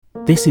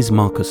This is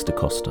Marcus Da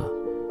Costa,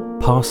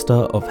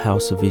 pastor of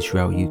House of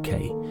Israel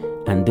UK,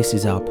 and this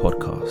is our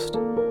podcast.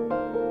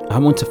 I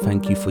want to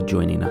thank you for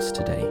joining us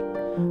today.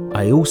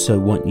 I also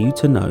want you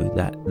to know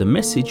that the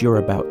message you're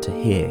about to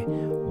hear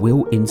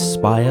will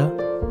inspire,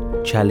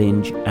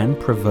 challenge, and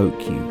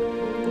provoke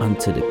you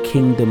unto the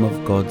kingdom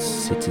of God's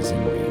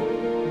citizenry.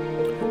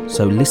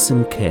 So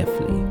listen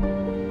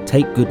carefully,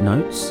 take good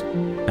notes,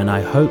 and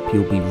I hope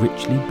you'll be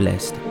richly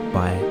blessed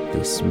by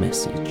this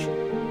message.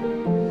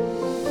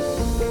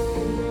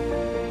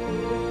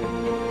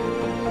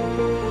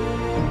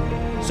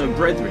 So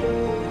brethren,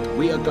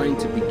 we are going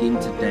to begin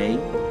today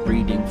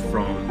reading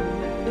from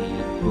the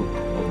book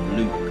of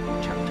Luke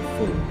chapter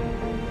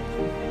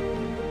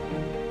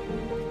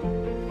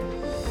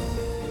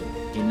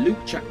 4. In Luke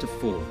chapter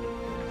 4,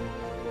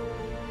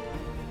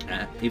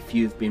 if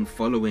you've been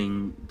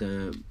following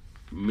the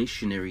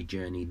missionary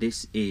journey,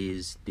 this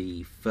is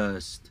the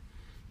first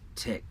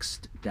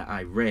text that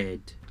I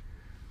read,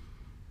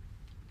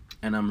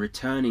 and I'm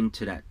returning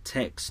to that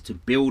text to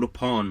build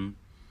upon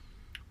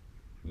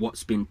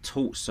what's been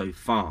taught so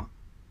far.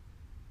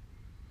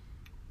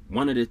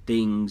 One of the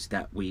things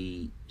that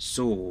we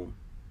saw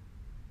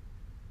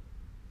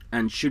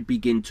and should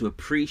begin to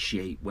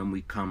appreciate when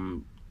we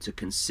come to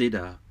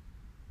consider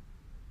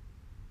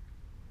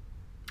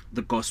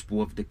the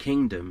gospel of the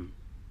kingdom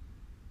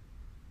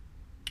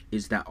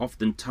is that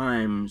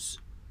oftentimes,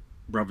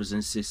 brothers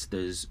and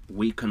sisters,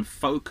 we can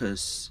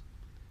focus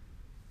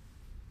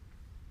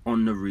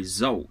on the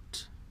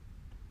result.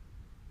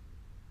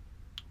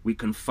 We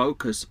can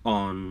focus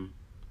on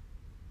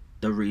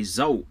the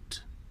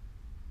result,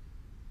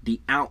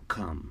 the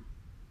outcome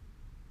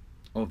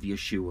of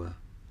Yeshua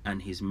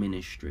and his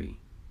ministry,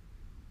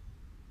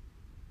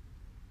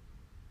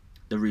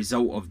 the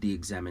result of the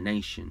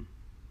examination.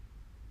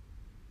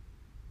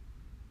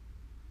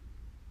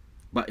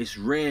 But it's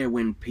rare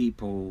when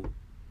people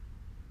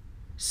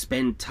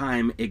spend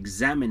time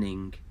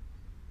examining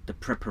the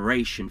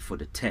preparation for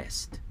the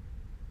test.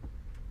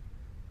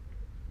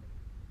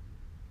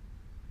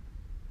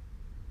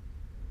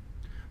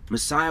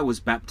 Messiah was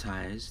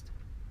baptized.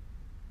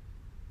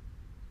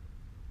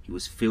 He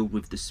was filled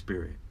with the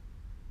Spirit.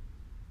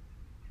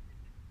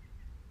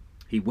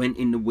 He went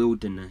in the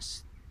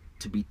wilderness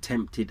to be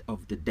tempted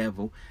of the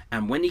devil,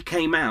 and when he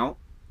came out,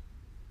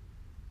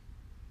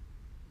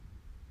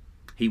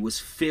 he was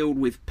filled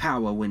with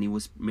power when he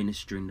was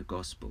ministering the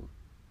gospel.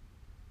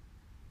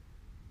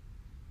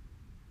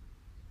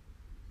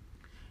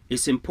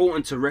 It's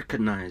important to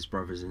recognize,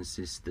 brothers and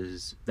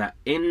sisters, that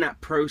in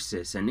that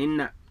process and in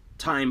that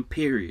time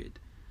period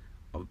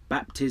of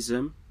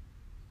baptism,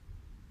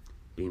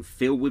 being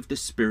filled with the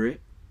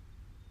Spirit,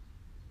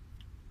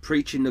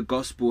 preaching the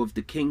gospel of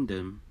the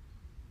kingdom,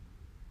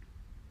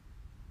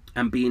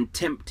 and being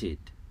tempted,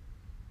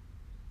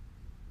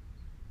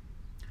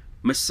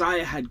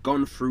 Messiah had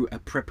gone through a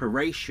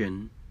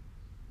preparation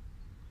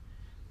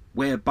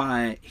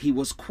whereby he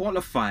was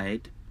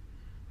qualified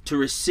to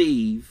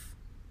receive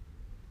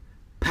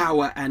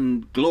power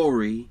and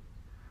glory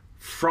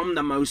from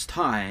the Most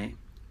High,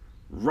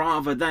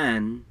 rather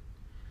than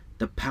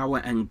the power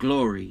and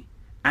glory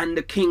and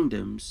the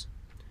kingdoms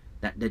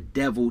that the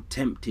devil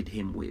tempted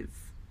him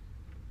with.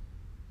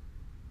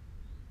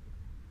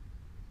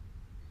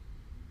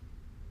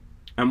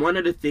 And one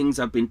of the things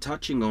I've been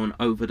touching on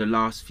over the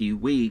last few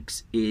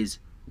weeks is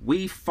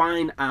we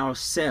find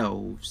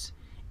ourselves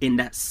in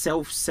that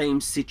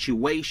same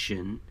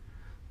situation,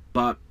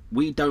 but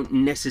we don't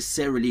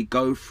necessarily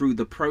go through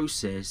the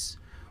process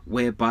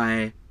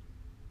whereby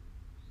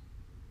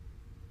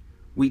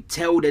we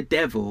tell the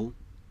devil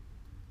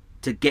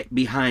to get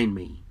behind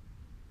me.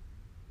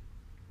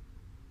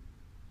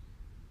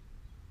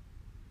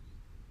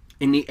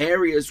 In the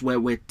areas where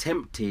we're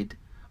tempted,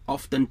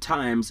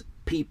 oftentimes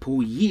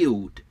people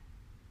yield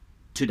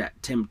to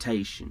that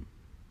temptation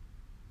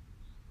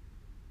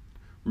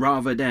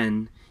rather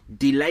than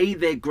delay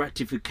their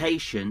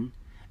gratification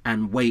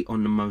and wait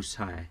on the Most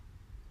High.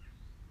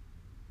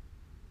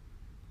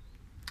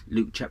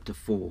 Luke chapter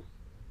 4.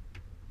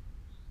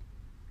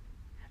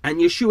 And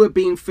Yeshua,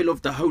 being filled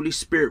of the Holy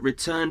Spirit,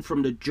 returned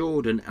from the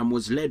Jordan and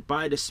was led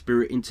by the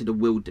Spirit into the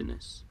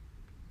wilderness,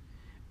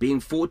 being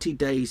 40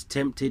 days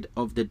tempted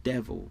of the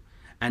devil.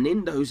 And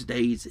in those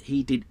days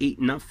he did eat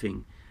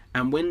nothing.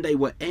 And when they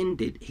were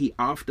ended, he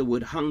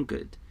afterward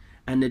hungered.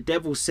 And the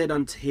devil said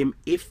unto him,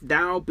 If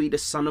thou be the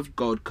Son of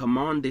God,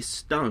 command this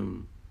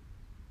stone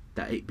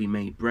that it be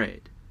made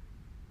bread.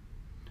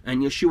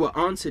 And Yeshua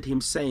answered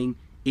him, saying,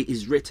 It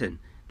is written,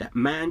 that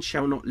man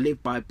shall not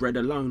live by bread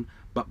alone,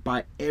 but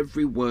by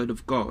every word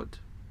of God.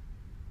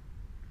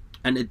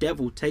 And the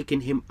devil,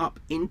 taking him up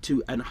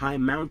into an high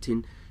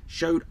mountain,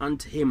 showed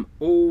unto him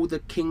all the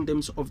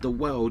kingdoms of the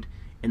world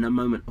in a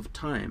moment of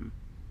time.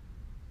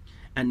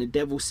 And the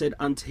devil said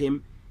unto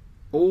him,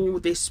 All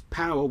this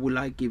power will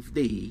I give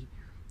thee,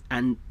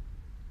 and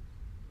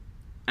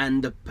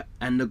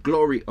the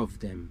glory of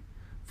them,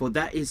 for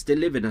that is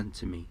delivered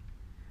unto me,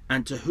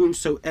 and to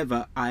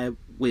whomsoever I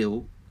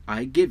will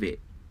I give it.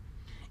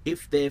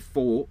 If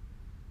therefore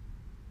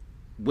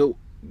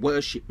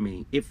worship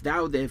me. If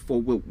thou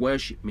therefore wilt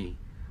worship me,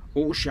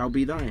 all shall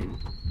be thine.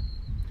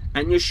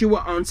 And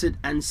Yeshua answered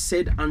and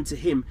said unto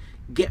him,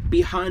 Get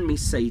behind me,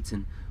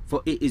 Satan,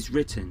 for it is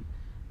written,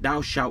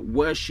 Thou shalt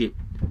worship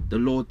the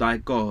Lord thy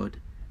God,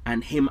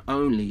 and him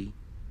only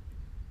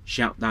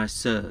shalt thou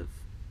serve.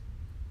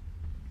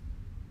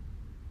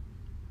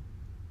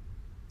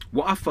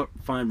 What I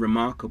find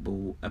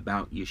remarkable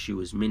about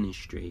Yeshua's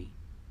ministry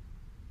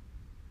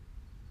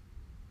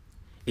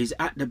is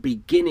at the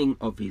beginning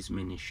of his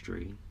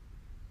ministry,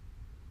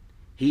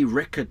 he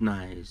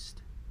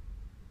recognized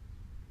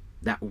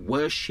that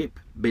worship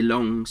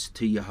belongs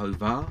to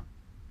Yehovah,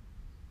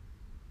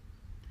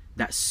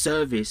 that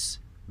service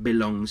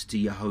belongs to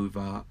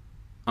Yehovah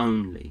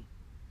only.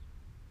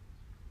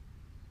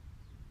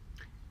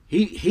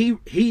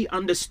 He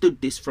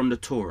understood this from the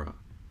Torah.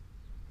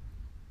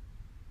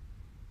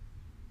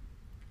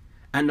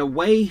 And the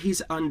way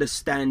his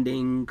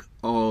understanding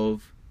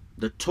of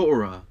the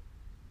Torah,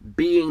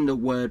 being the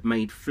Word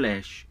made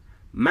flesh,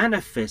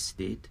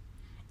 manifested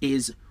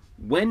is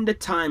when the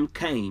time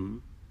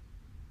came,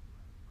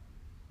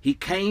 he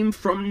came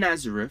from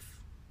Nazareth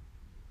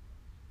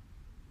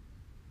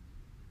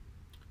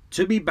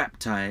to be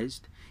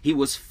baptized. He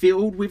was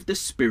filled with the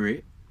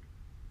Spirit.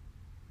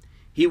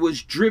 He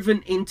was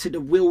driven into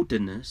the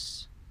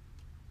wilderness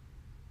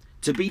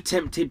to be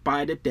tempted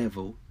by the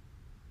devil.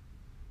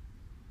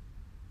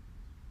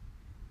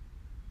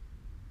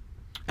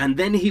 And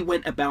then he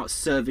went about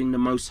serving the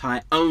Most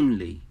High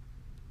only.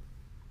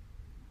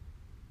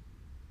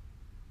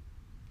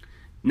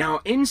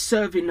 Now, in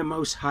serving the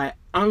Most High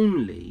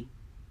only,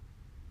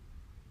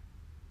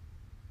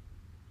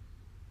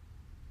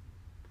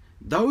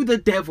 though the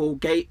devil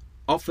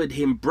offered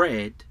him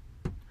bread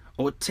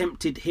or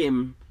tempted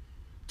him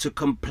to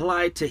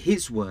comply to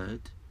his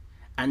word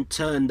and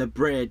turn the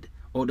bread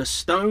or the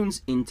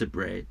stones into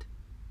bread,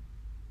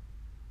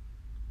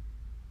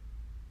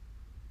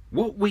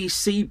 what we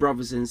see,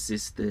 brothers and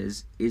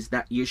sisters, is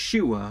that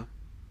Yeshua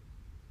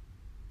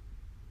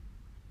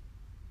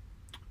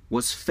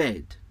was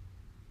fed.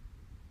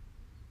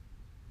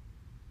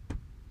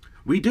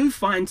 We do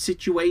find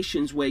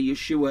situations where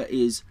Yeshua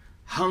is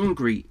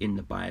hungry in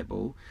the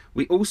Bible.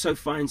 We also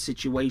find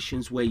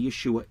situations where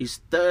Yeshua is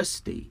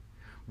thirsty.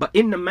 But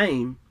in the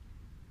main,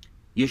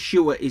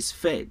 Yeshua is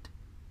fed.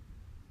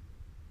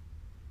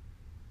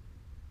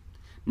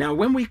 Now,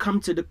 when we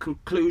come to the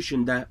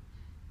conclusion that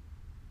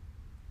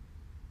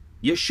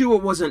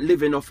Yeshua wasn't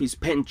living off his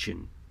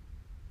pension,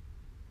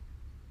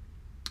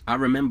 I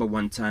remember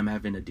one time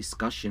having a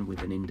discussion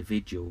with an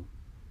individual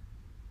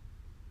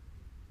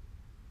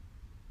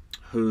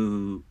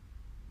who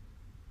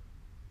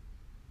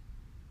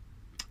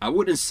I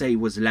wouldn't say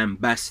was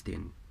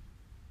lambasting,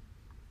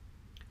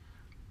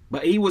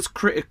 but he was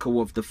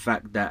critical of the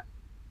fact that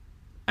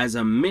as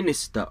a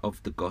minister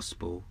of the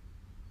gospel,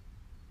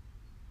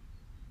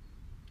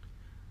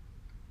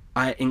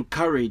 I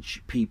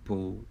encourage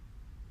people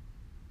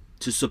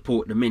to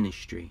support the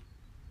ministry.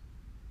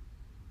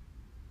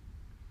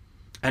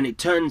 And it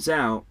turns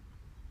out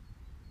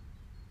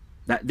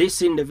that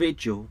this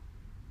individual,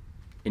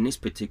 in this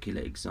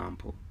particular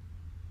example,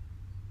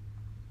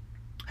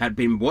 had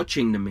been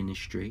watching the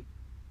ministry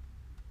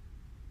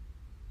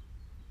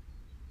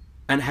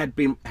and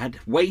had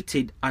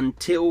waited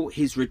until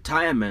his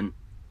retirement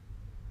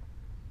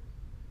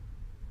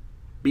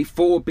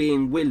before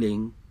being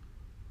willing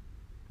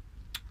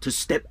to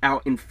step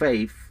out in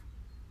faith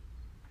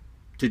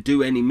to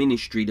do any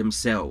ministry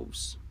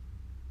themselves.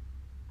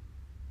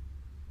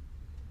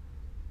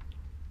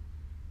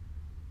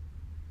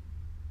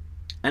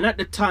 And at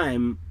the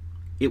time,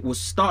 it was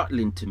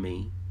startling to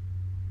me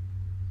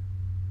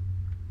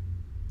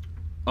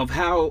of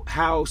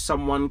how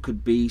someone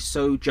could be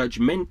so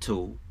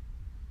judgmental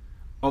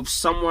of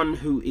someone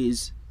who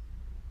is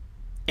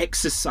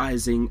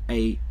exercising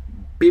a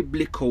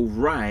biblical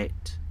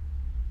right,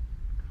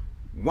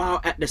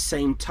 while at the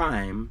same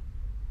time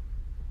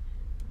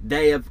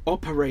they have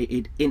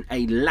operated in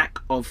a lack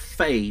of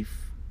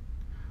faith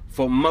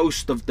for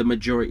most of the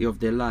majority of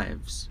their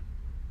lives,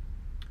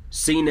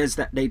 seen as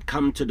that they'd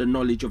come to the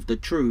knowledge of the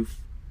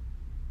truth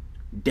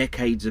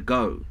decades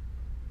ago.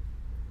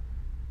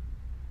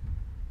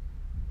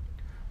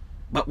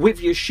 But with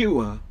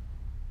Yeshua,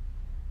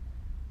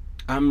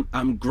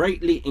 I'm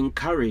greatly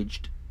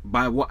encouraged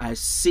by what I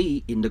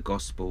see in the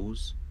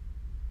Gospels,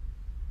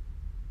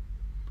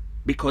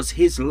 because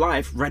his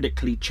life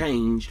radically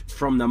changed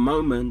from the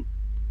moment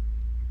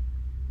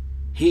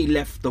he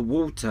left the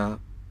water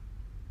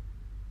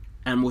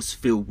and was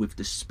filled with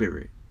the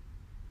Spirit.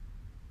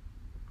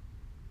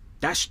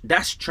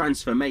 That's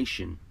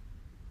transformation.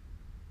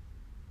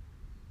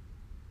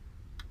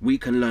 We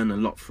can learn a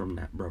lot from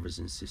that, brothers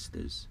and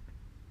sisters.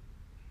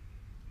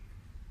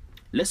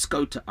 Let's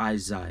go to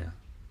Isaiah.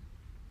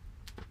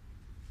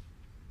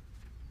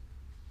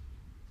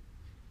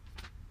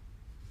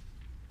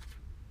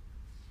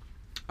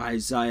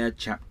 Isaiah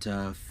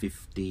chapter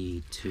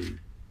 52.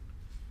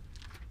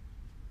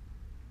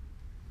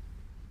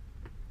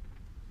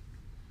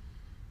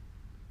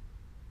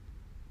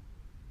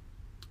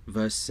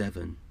 verse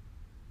 7.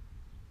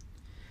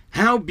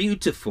 How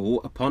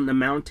beautiful upon the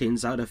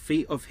mountains are the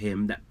feet of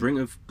him that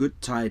bringeth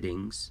good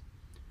tidings,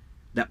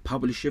 that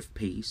publisheth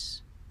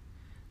peace,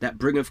 that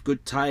bringeth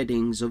good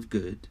tidings of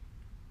good,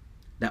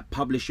 that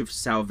publisheth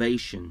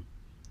salvation,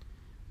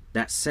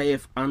 that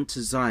saith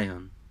unto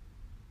Zion,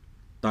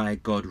 thy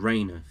God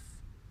reigneth.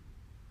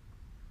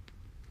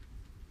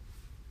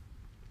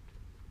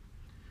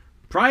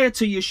 Prior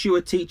to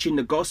Yeshua teaching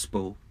the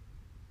gospel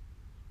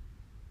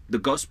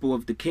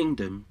of the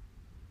kingdom,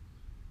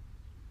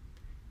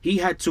 he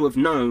had to have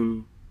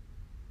known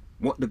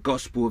what the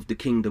gospel of the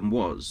kingdom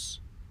was.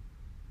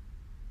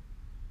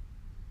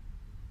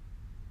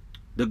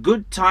 The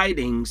good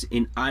tidings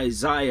in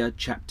Isaiah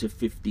chapter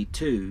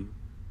 52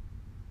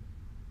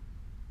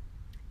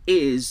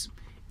 is,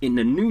 in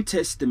the New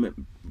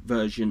Testament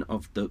version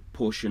of the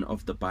portion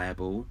of the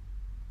Bible,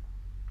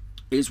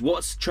 is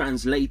what's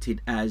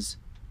translated as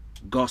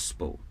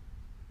gospel.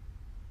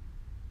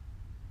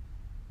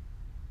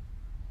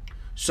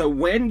 So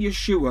when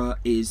Yeshua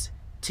is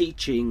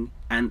teaching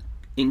and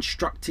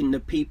instructing the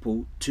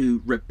people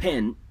to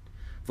repent,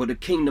 for the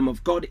kingdom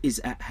of God is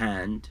at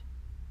hand,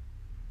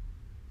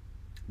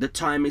 the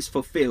time is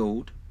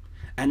fulfilled,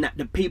 and that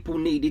the people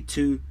needed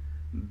to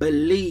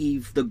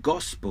believe the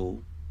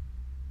gospel,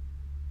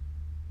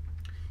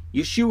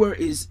 Yeshua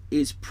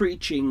is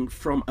preaching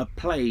from a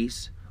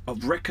place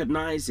of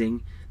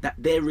recognizing that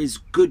there is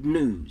good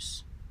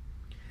news,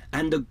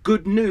 and the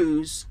good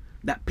news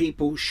that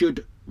people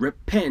should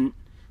repent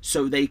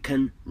so they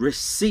can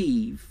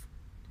receive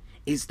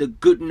is the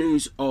good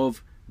news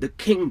of the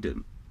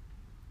kingdom.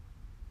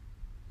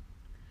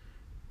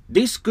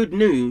 This good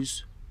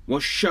news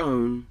was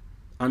shown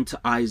unto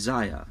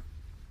Isaiah.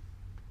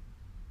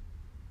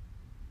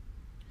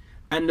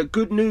 And the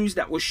good news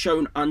that was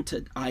shown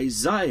unto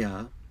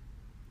Isaiah,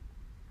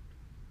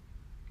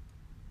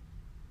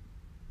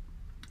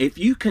 if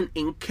you can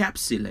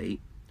encapsulate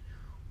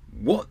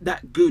what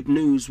that good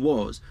news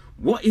was,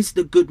 what is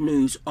the good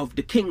news of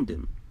the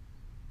kingdom?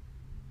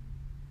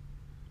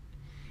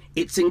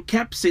 It's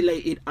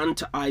encapsulated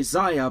unto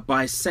Isaiah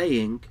by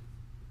saying,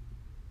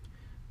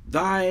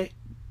 thy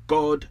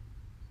God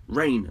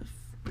reigneth.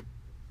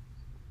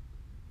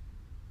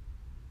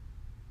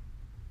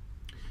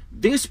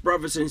 This,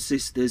 brothers and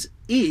sisters,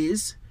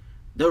 is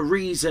the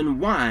reason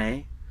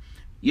why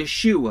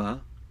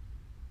Yeshua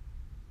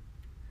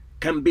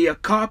can be a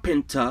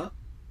carpenter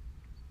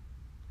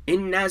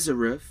in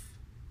Nazareth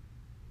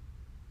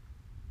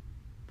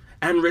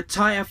and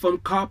retire from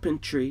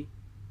carpentry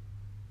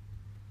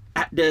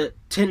at the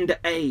tender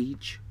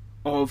age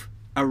of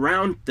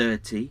around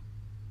 30,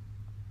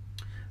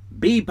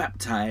 be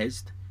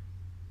baptized,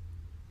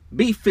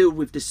 be filled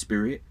with the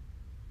Spirit,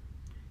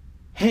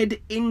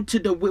 head into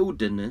the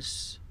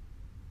wilderness,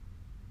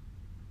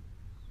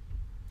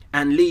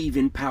 and leave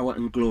in power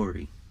and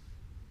glory.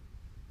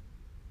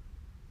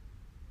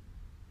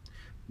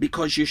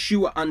 Because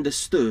Yeshua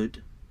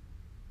understood,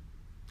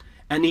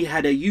 and he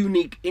had a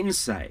unique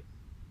insight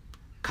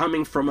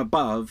coming from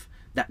above,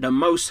 that the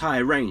Most High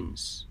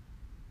reigns.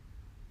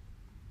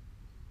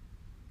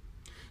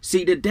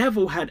 See, the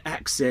devil had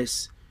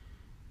access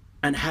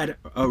and had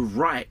a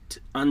right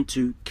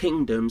unto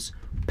kingdoms,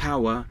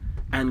 power,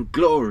 and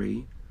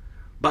glory,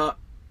 but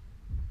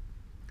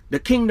the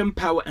kingdom,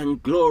 power,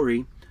 and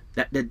glory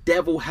that the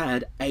devil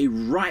had a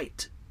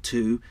right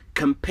to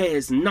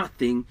compares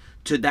nothing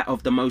to that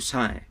of the Most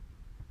High.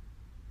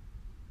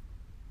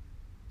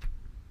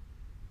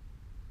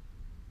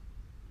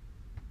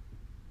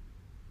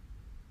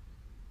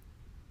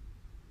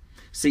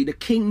 See, the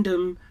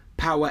kingdom,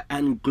 power,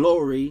 and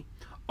glory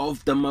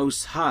of the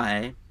Most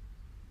High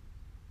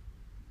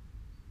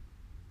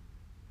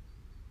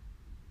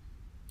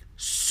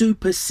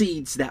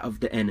supersedes that of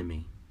the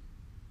enemy.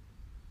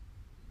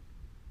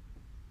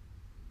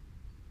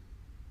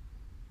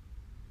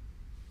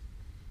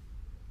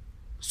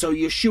 So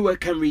Yeshua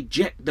can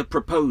reject the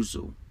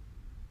proposal.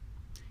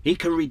 He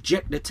can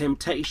reject the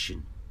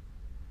temptation.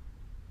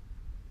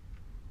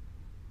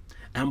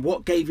 And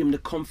what gave him the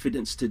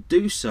confidence to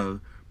do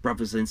so,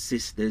 brothers and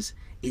sisters,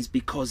 is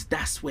because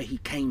that's where he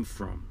came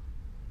from.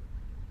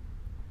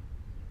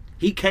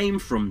 He came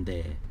from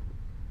there.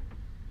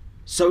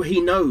 So he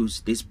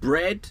knows this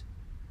bread,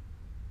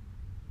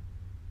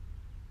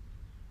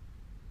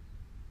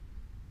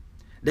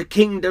 the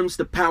kingdoms,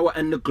 the power,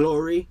 and the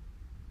glory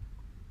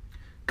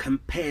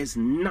compares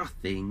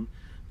nothing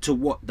to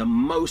what the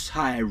Most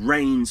High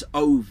reigns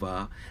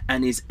over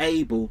and is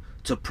able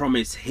to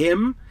promise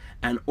him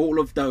and all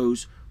of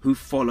those who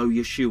follow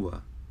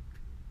Yeshua.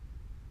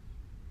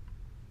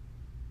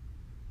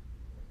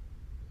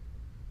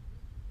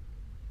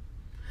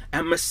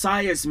 And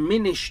Messiah's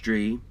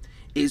ministry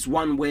is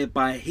one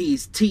whereby he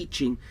is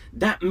teaching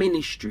that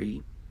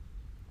ministry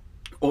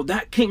or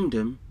that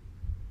kingdom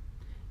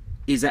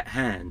is at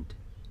hand.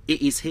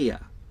 It is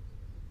here.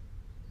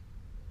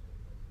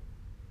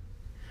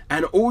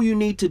 And all you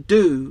need to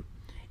do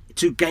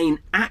to gain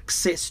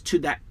access to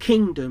that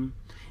kingdom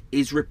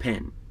is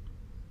repent.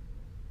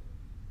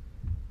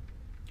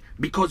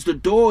 because the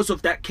doors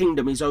of that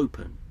kingdom is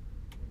open.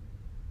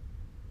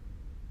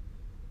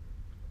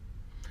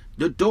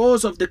 The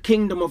doors of the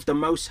kingdom of the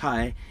Most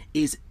High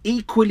is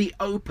equally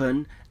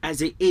open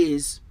as it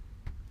is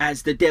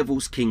as the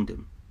devil's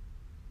kingdom.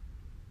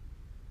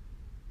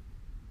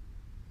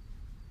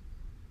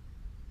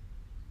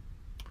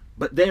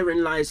 But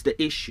therein lies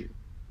the issue.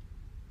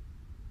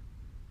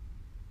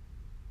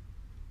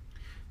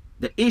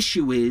 The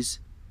issue is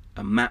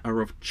a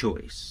matter of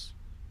choice.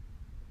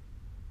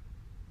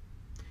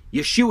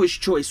 Yeshua's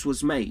choice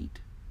was made.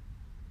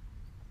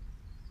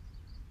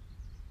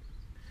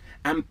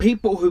 And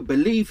people who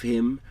believe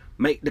him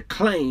make the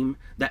claim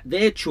that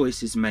their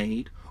choice is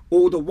made,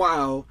 all the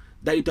while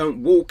they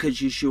don't walk as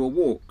Yeshua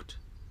walked.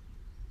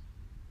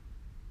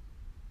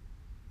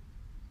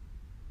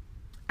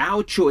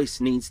 Our choice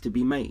needs to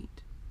be made.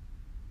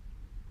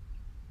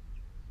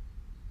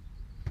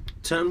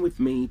 Turn with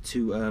me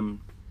to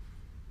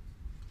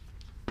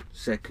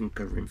 2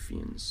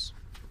 Corinthians.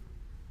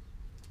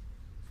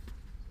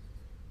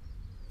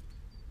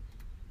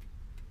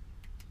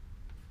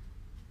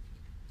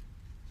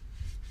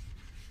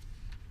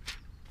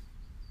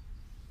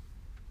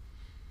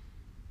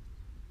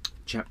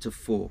 Chapter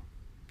 4.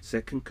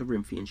 2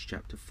 Corinthians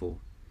chapter 4.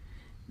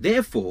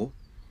 Therefore,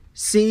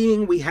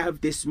 seeing we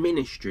have this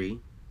ministry,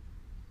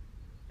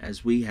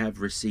 as we have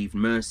received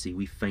mercy,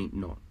 we faint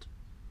not,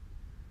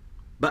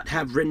 but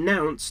have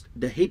renounced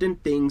the hidden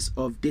things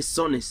of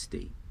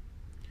dishonesty,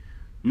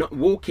 not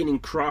walking in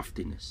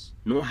craftiness,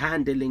 nor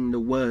handling the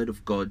word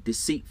of God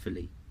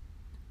deceitfully,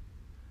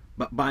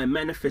 but by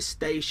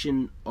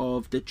manifestation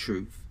of the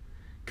truth,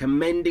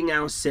 commending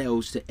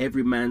ourselves to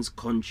every man's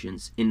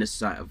conscience in the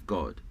sight of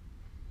God.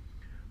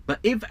 But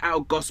if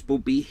our gospel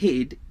be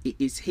hid, it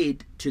is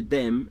hid to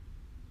them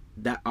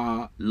that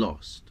are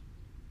lost,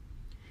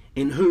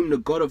 in whom the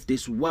God of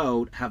this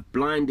world hath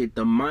blinded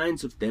the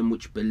minds of them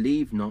which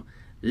believe not,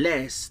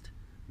 lest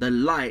the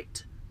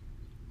light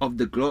of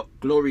the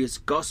glorious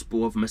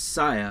gospel of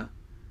Messiah,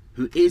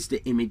 who is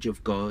the image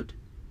of God,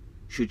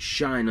 should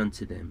shine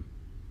unto them.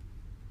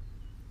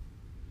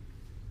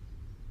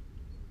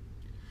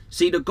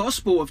 See, the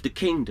gospel of the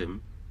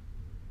kingdom,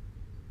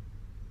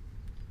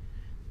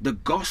 the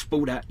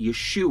gospel that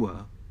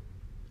Yeshua,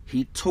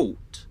 he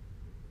taught,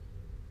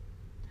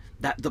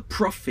 that the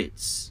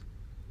prophets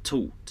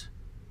taught,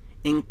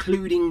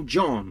 including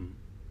John,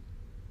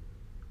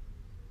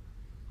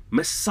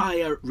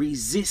 Messiah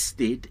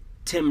resisted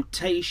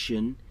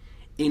temptation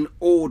in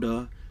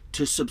order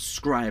to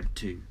subscribe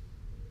to.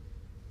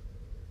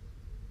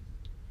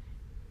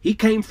 He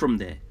came from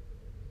there.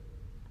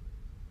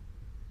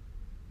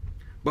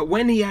 But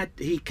when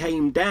he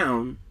came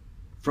down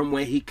from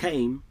where he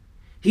came,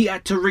 he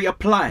had to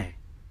reapply.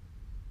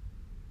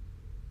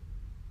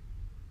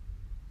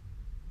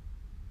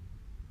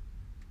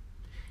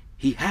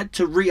 He had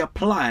to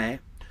reapply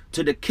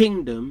to the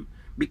kingdom,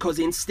 because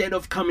instead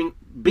of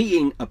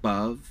being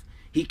above,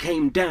 he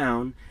came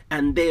down,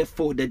 and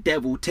therefore the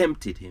devil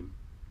tempted him.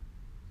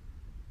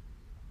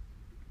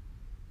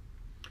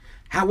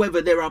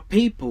 However, there are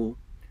people,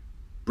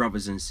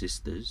 brothers and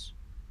sisters,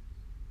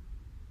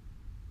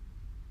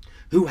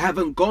 who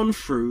haven't gone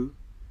through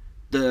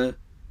the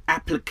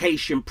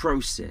application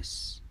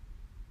process.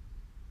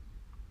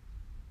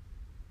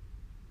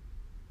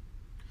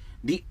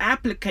 The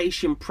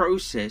application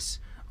process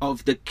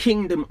of the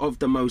kingdom of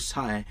the Most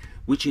High,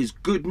 which is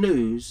good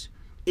news,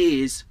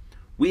 is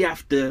we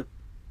have to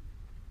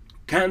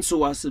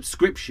cancel our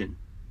subscription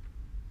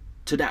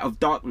to that of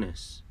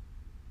darkness.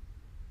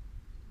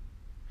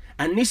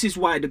 And this is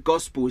why the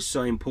gospel is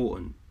so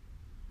important.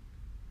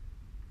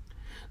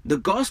 The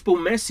gospel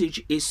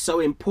message is so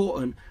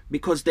important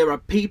because there are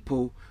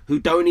people who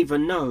don't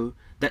even know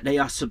that they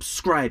are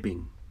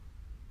subscribing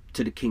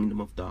to the kingdom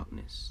of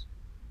darkness.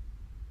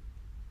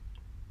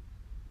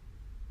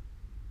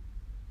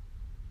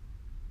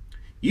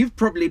 You've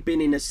probably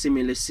been in a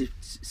similar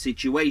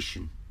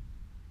situation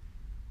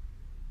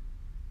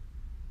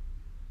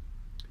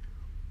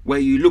where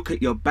you look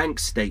at your bank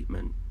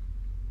statement.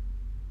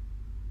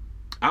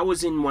 I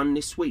was in one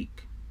this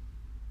week.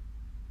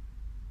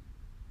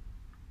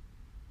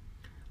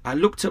 I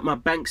looked at my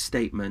bank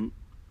statement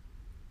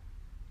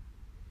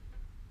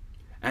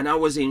and I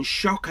was in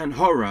shock and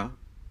horror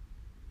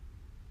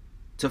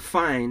to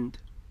find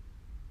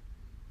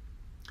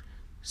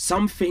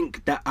something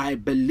that I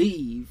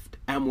believed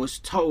and was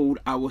told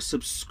I was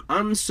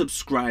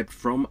unsubscribed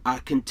from, I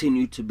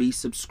continue to be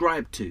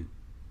subscribed to.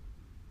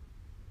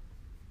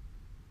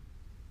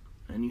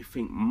 And you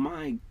think,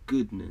 my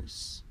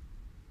goodness.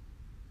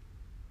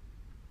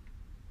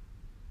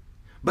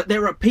 But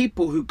there are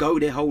people who go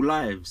their whole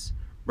lives,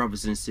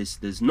 brothers and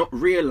sisters, not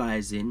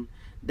realizing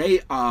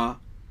they are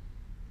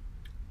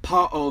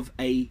part of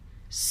a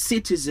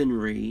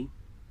citizenry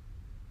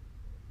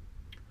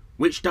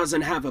which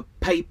doesn't have a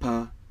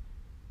paper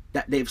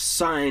that they've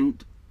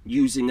signed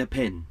using a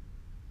pen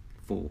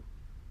for.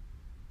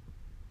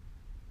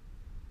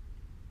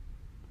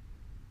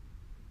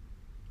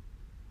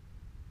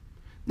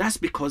 That's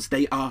because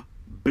they are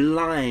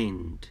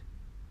blind.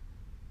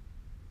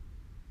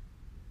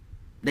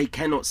 They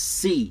cannot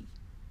see.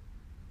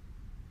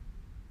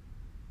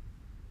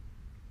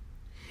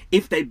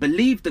 If they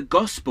believe the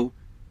gospel,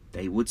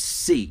 they would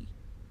see.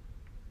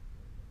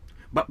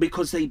 But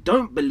because they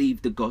don't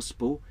believe the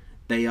gospel,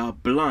 they are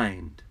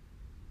blind.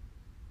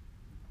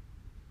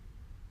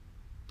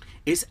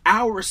 It's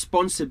our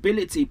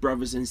responsibility,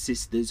 brothers and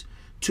sisters,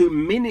 to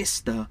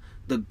minister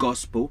the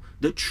gospel,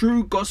 the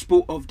true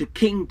gospel of the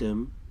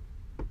kingdom,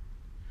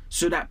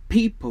 so that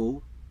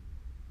people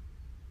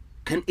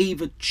can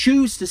either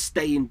choose to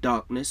stay in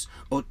darkness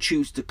or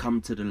choose to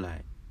come to the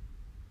light.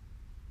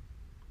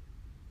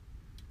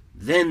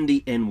 Then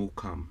the end will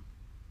come.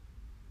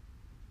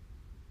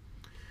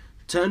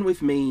 Turn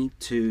with me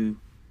to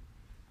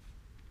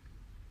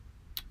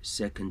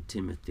 2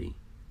 Timothy.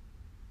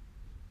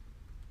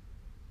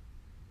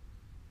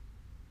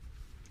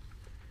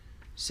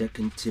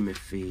 2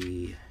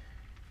 Timothy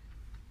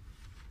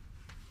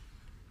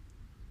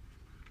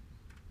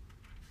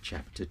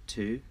chapter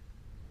 2,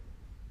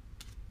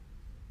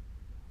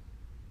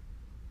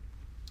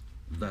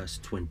 verse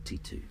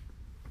 22.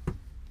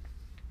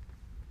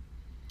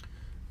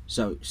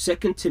 So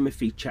 2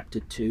 Timothy chapter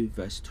 2,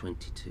 verse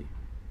 22.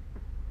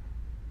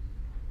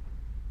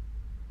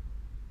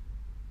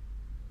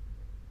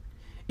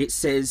 It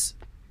says,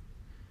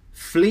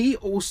 "Flee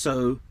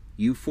also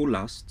youthful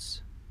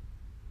lusts,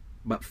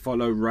 but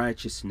follow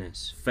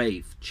righteousness,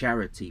 faith,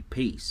 charity,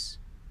 peace,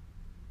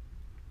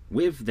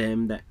 with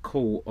them that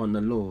call on the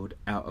Lord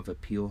out of a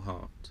pure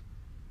heart.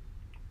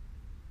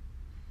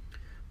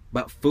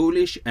 But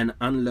foolish and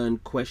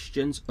unlearned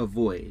questions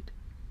avoid,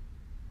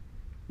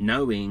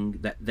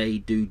 knowing that they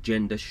do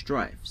gender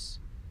strifes.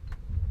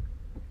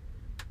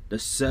 The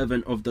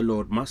servant of the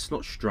Lord must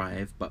not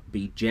strive, but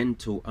be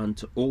gentle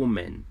unto all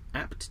men,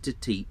 apt to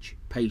teach,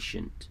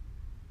 patient,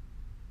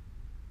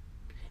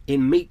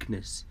 in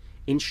meekness,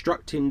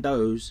 instructing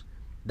those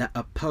that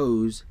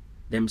oppose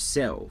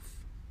themselves,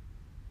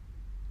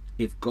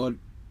 if God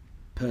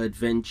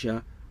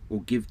peradventure will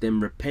give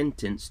them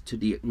repentance to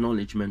the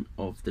acknowledgement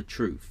of the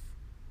truth,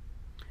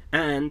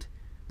 and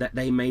that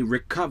they may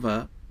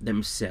recover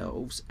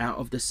themselves out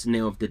of the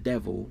snare of the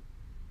devil,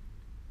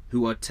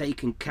 who are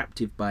taken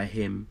captive by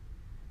him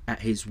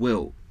at his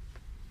will."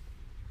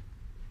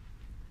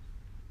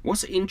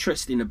 What's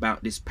interesting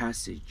about this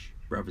passage,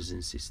 brothers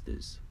and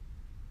sisters,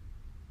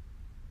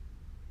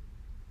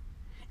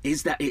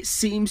 is that it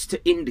seems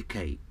to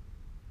indicate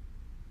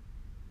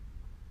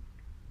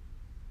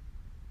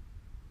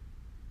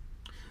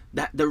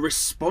that the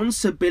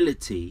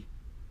responsibility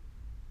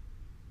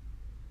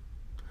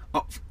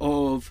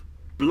of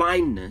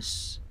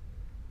blindness,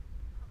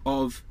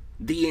 of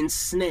the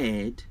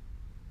ensnared,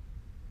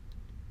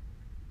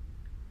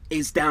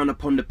 is down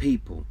upon the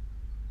people.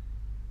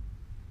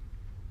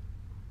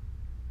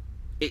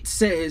 It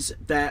says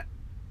that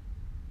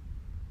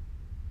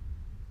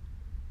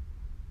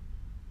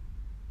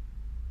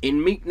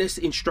in meekness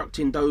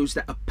instructing those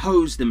that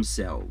oppose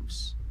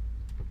themselves.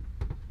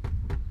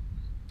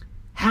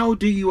 How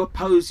do you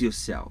oppose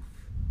yourself?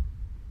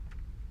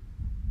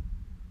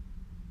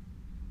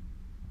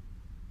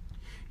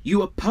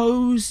 You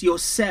oppose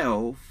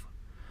yourself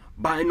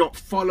by not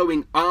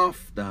following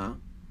after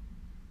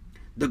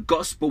the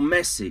gospel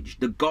message,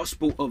 the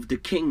gospel of the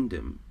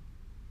kingdom.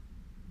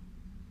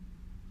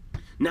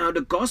 Now,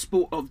 the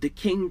gospel of the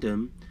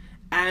kingdom,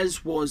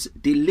 as was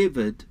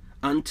delivered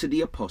unto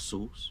the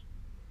apostles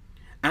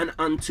and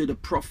unto the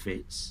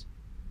prophets,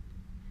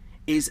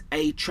 is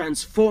a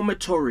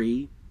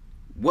transformatory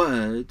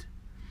word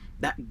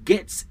that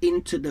gets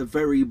into the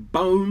very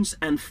bones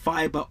and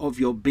fiber of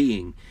your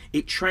being.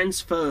 It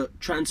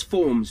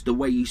transforms the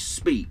way you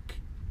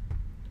speak.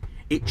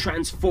 It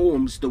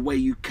transforms the way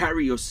you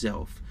carry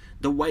yourself,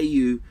 the way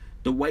you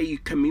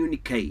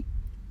communicate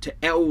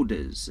to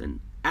elders and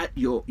at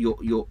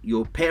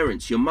your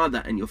parents, your mother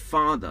and your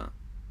father,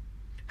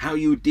 how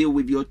you deal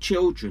with your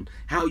children,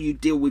 how you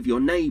deal with your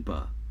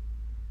neighbor,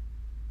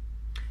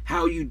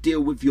 how you deal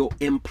with your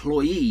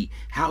employee,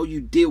 how you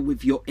deal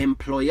with your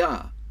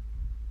employer,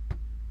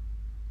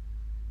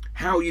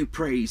 how you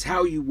praise,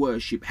 how you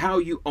worship, how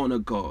you honor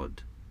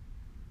God,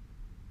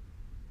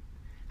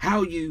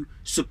 how you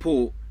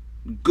support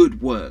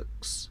good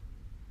works,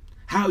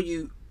 how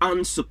you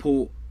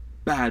unsupport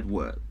bad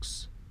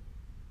works,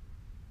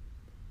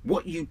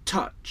 what you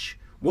touch,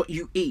 what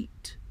you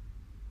eat,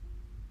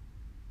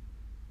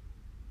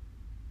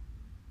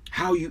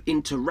 how you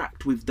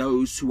interact with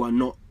those who are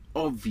not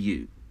of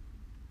you.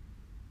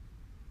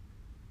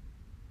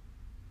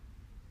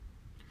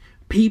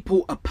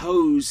 People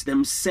oppose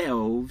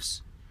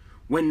themselves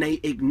when they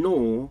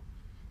ignore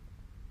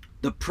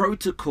the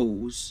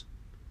protocols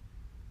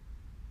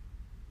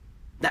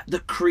that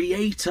the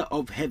creator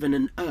of heaven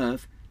and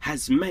earth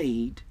has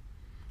made,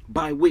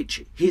 by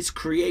which his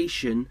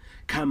creation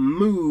can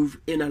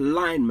move in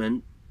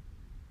alignment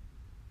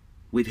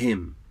with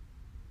him.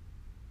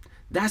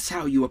 That's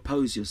how you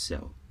oppose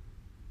yourself.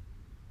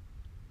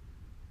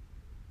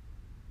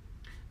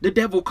 The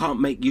devil can't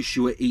make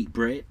Yeshua eat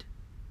bread,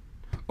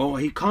 or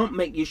he can't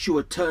make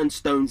Yeshua turn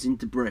stones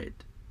into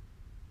bread.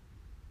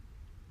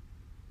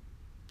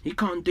 He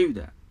can't do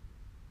that.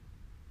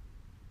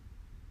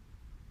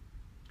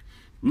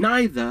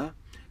 Neither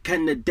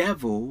can the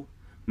devil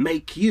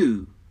make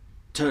you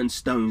turn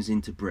stones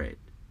into bread.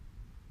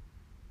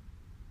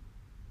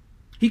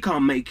 He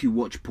can't make you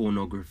watch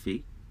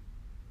pornography.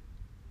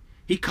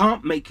 He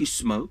can't make you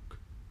smoke.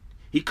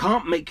 He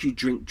can't make you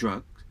drink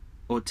drugs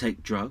or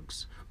take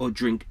drugs or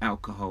drink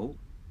alcohol.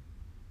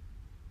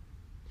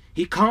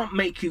 He can't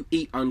make you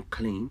eat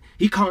unclean.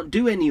 He can't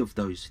do any of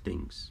those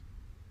things.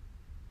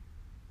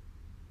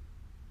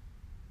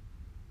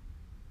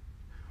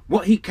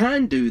 What he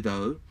can do,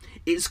 though,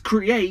 is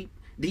create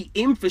the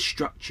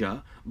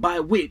infrastructure by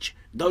which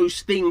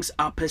those things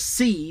are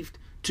perceived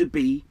to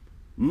be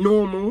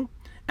normal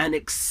and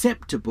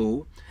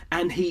acceptable,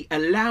 and he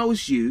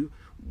allows you,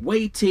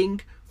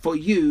 waiting for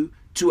you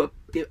to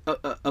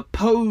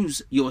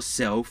oppose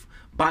yourself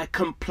by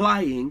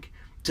complying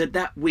to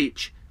that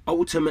which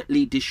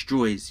ultimately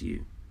destroys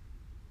you.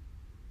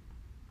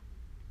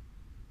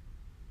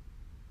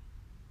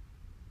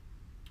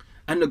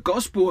 And the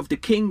gospel of the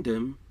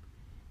kingdom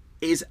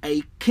is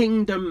a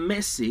kingdom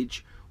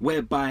message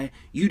whereby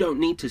you don't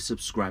need to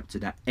subscribe to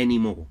that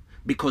anymore,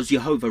 because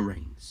Jehovah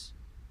reigns.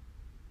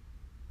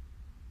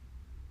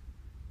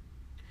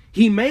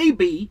 He may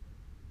be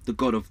the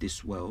God of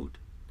this world,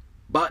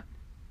 but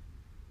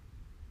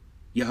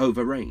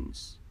Jehovah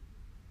reigns.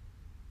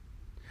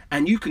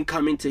 And you can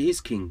come into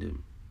his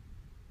kingdom.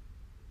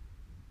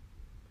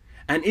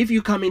 And if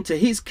you come into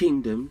his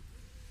kingdom,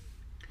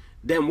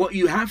 then what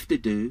you have to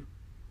do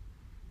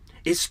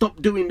is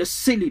stop doing the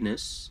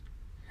silliness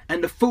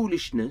and the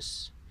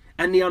foolishness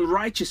and the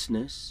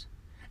unrighteousness,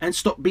 and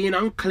stop being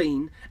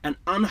unclean and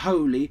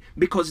unholy,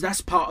 because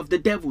that's part of the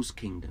devil's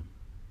kingdom.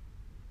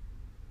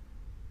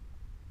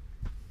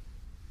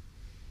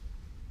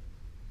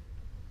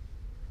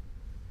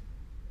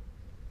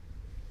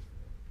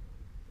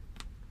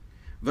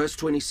 Verse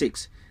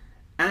 26,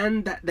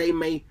 and that they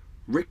may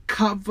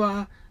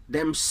recover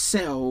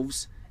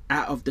themselves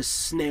out of the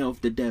snare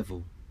of the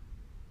devil.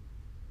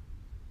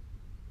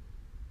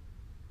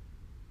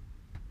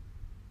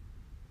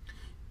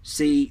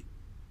 See,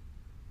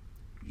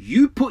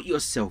 you put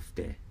yourself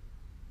there.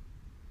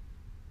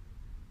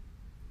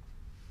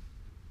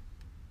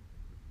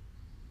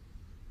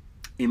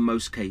 In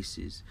most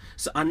cases.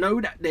 So I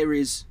know that there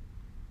is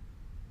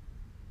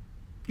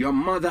your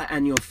mother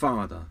and your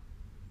father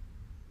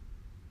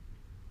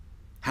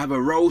have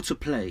a role to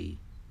play.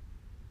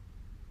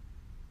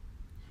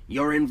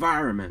 Your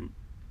environment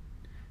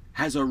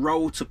has a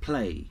role to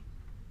play.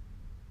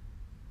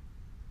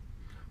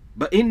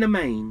 But in the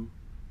main,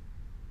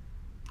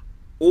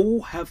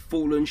 all have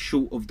fallen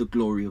short of the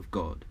glory of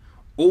God.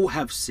 All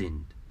have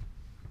sinned.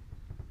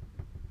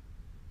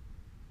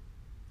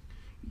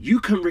 You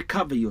can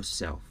recover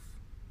yourself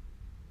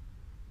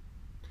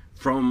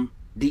from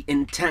the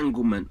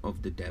entanglement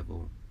of the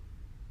devil,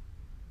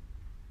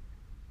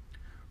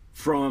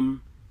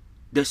 from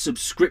the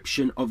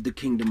subscription of the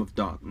kingdom of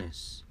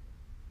darkness.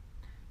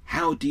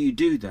 How do you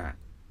do that?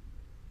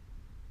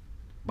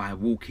 By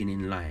walking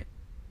in light.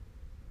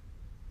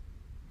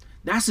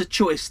 That's a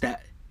choice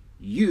that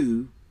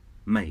you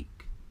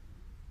make.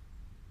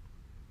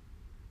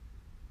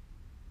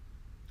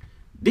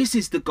 This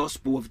is the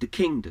gospel of the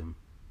kingdom.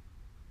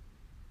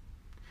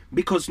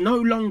 Because no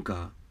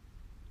longer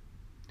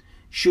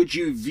should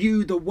you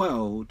view the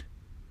world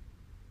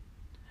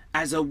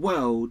as a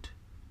world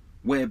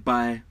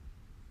whereby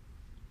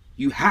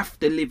you have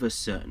to live a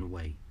certain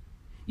way.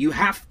 You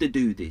have to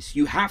do this.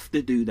 You have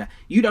to do that.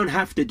 You don't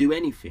have to do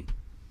anything.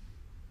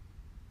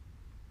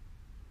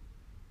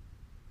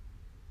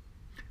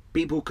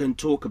 People can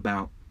talk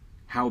about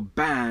how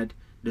bad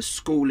the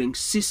schooling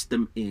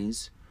system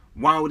is,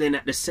 while then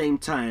at the same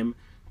time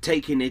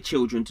taking their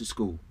children to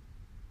school.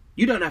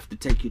 You don't have to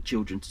take your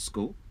children to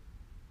school.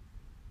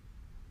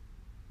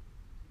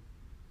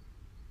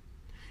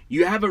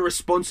 You have a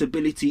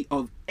responsibility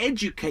of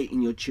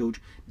educating your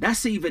children.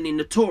 That's even in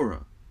the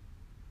Torah.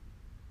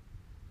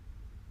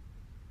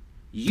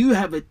 You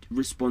have a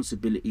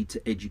responsibility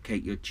to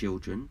educate your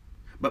children,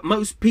 but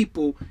most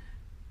people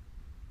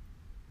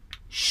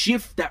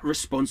shift that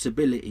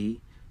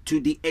responsibility to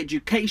the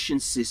education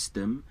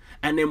system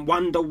and then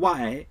wonder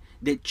why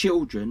their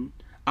children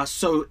are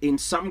so, in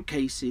some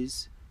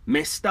cases,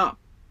 messed up.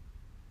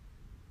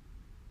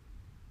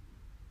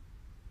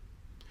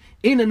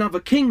 In another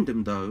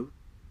kingdom, though,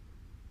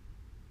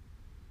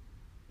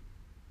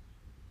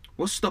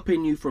 what's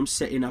stopping you from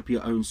setting up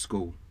your own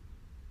school?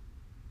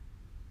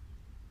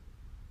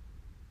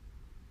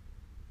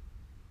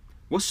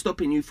 What's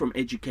stopping you from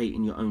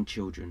educating your own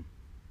children?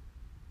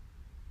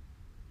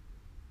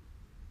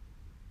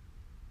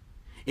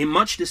 In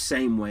much the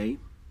same way,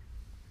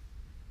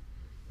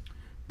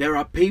 there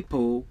are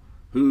people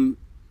who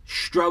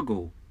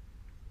struggle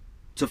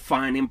to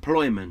find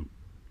employment.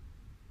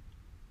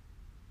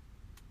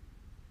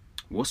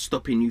 What's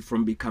stopping you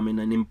from becoming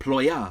an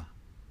employer?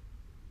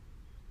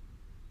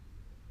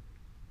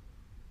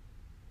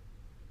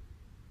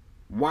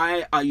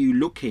 Why are you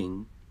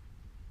looking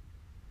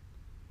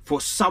for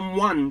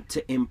someone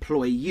to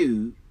employ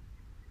you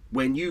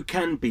when you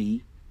can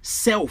be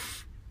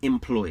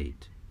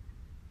self-employed.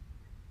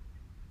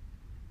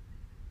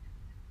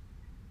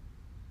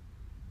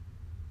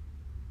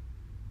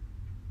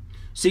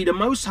 See, the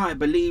Most High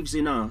believes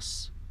in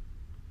us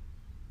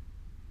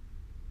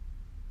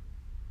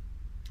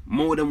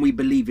more than we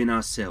believe in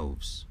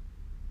ourselves.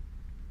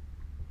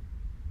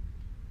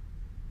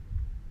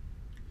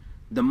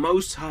 The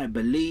Most High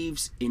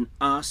believes in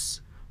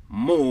us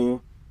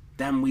more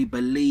than we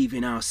believe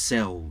in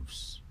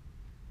ourselves.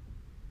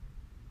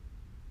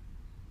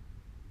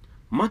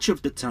 Much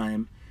of the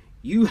time,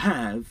 you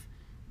have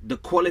the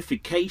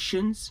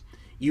qualifications,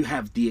 you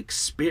have the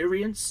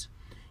experience,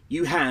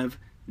 you have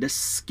the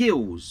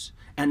skills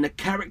and the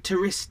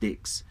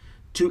characteristics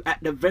to, at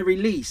the very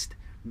least,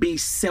 be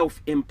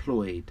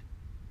self-employed,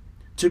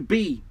 to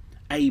be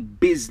a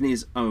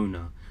business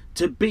owner,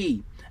 to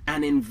be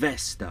an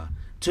investor,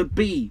 to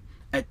be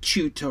a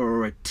tutor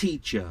or a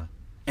teacher,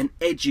 an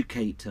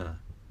educator.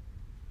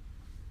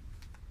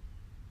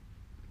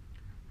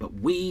 But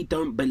we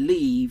don't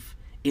believe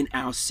in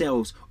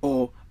ourselves,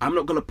 or I'm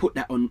not going to put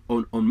that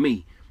on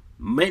me.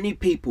 Many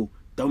people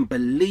don't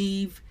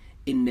believe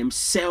in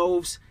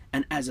themselves,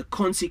 and as a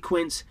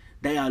consequence,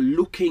 they are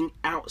looking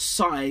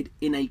outside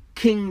in a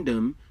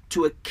kingdom,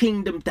 to a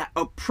kingdom that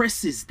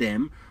oppresses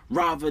them,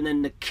 rather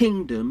than the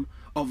kingdom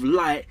of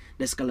light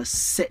that's going to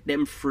set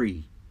them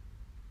free.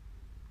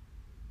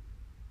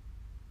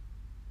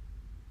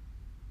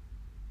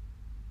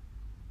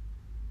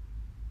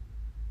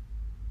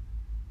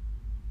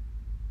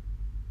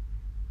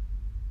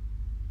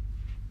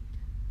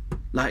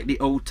 Like the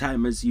old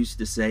timers used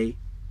to say,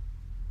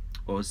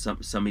 or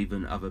some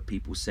even other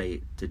people say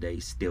it today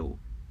still,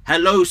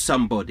 hello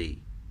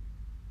somebody.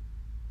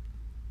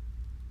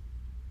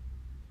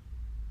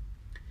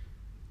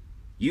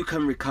 You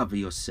can recover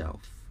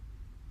yourself.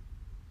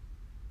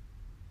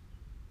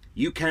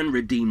 You can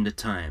redeem the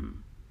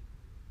time.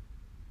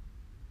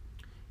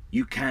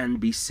 You can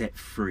be set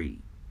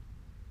free.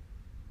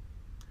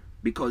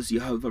 Because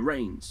Jehovah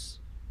reigns.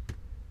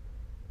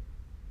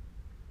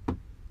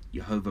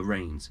 Jehovah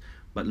reigns.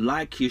 But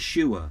like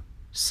Yeshua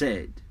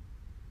said,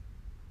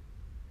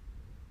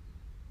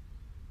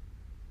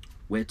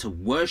 we're to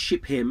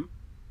worship him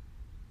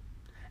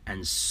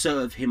and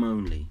serve him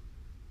only.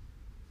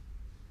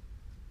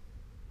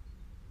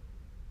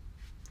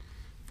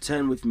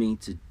 Turn with me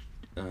to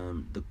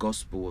the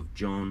Gospel of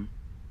John.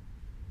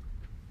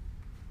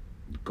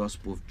 The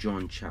Gospel of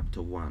John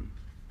chapter 1.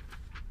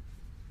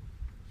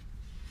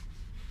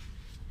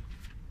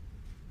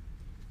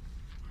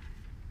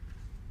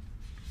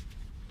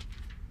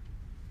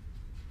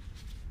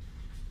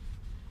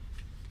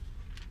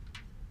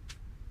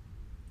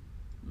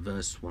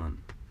 Verse 1.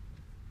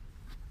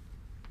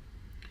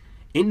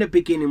 In the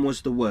beginning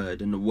was the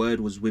Word, and the Word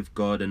was with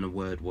God, and the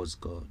Word was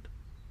God.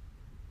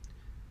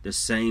 The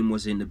same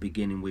was in the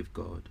beginning with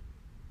God.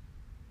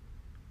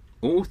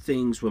 All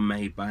things were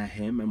made by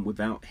him, and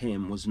without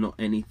him was not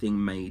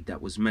anything made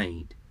that was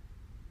made.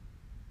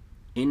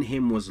 In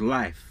him was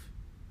life,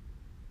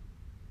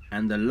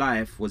 and the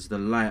life was the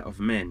light of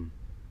men.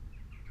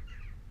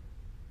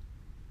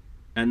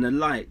 And the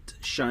light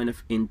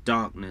shineth in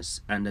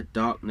darkness, and the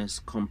darkness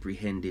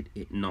comprehended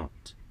it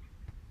not.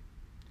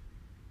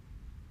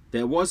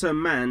 There was a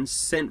man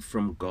sent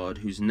from God,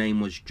 whose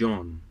name was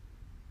John.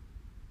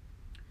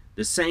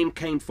 The same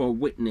came for a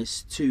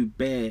witness, to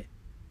bear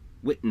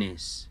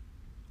witness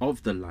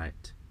of the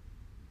light,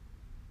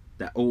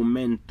 that all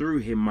men through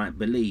him might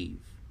believe.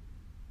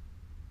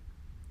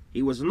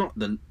 He was not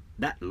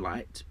that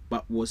light,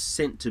 but was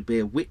sent to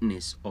bear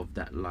witness of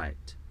that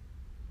light.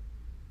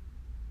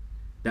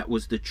 That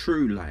was the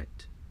true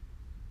light,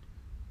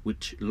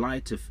 which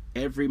lighteth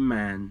every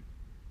man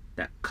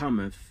that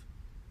cometh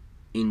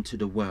into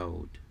the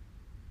world.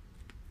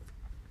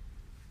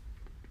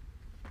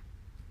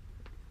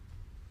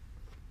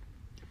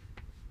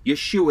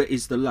 Yeshua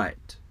is the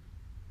light.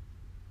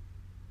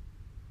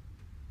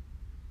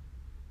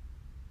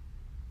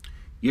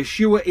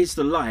 Yeshua is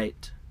the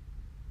light,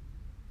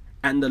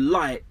 and the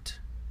light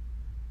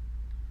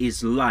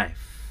is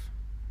life.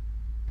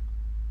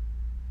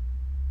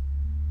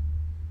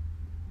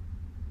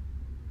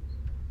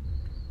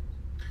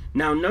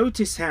 Now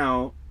notice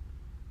how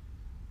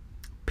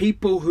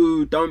people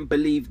who don't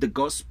believe the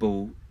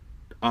gospel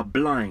are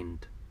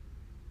blind.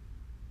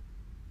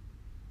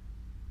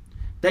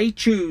 They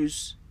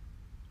choose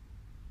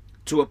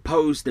to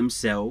oppose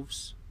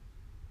themselves,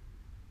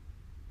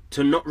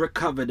 to not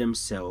recover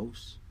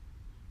themselves,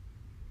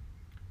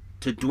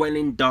 to dwell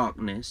in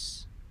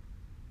darkness.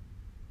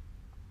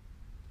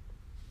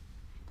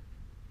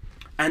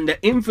 And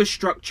the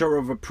infrastructure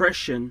of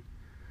oppression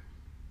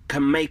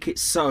can make it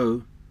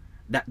so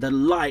that the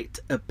light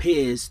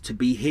appears to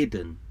be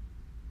hidden.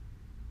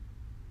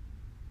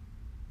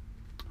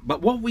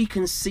 But what we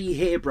can see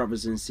here,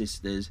 brothers and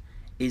sisters,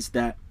 is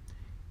that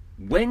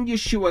when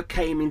Yeshua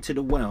came into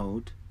the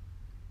world,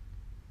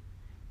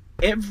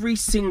 every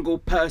single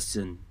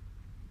person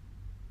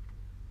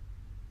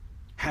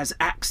has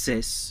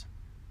access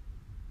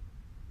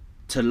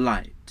to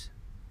light.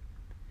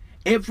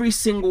 Every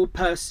single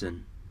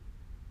person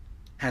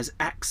has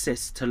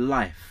access to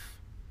life.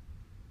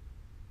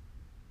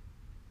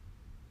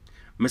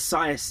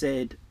 Messiah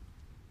said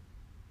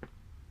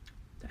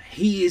that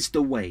he is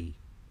the way,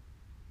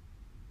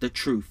 the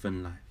truth,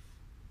 and life.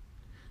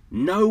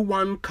 No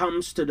one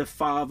comes to the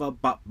Father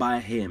but by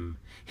him.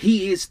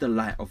 He is the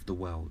light of the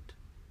world.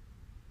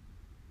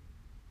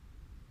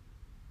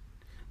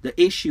 The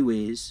issue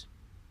is,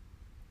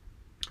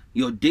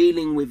 you're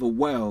dealing with a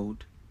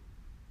world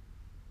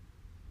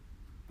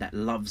that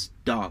loves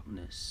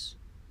darkness.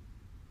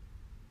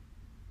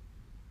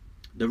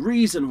 The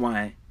reason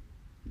why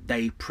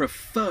they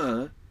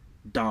prefer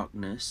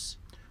darkness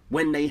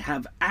when they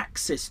have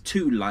access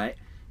to light,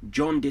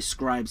 John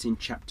describes in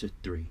chapter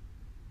 3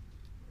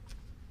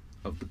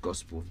 of the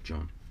Gospel of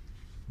John.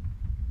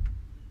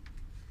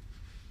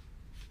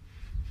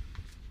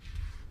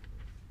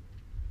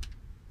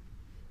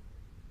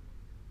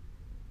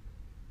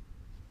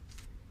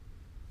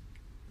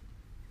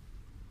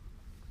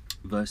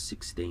 Verse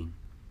 16.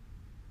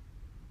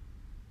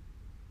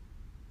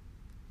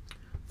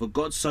 For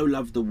God so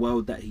loved the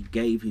world that he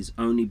gave his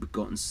only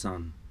begotten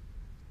Son,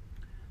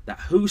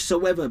 that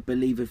whosoever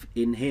believeth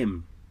in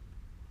him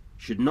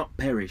should not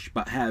perish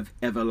but have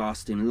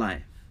everlasting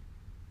life.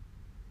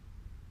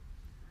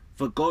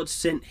 For God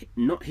sent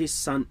not his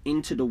Son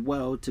into the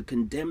world to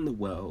condemn the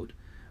world,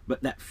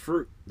 but that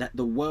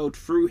the world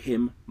through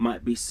him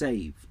might be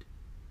saved.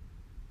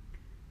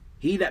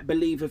 He that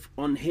believeth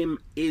on him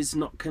is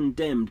not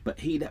condemned, but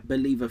he that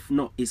believeth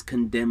not is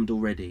condemned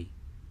already,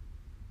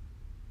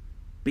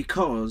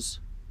 because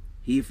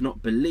he hath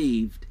not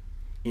believed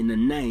in the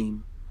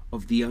name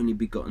of the only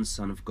begotten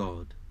Son of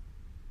God.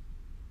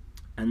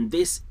 And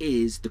this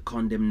is the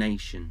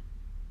condemnation,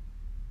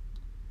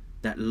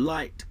 that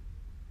light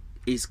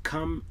is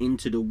come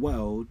into the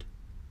world,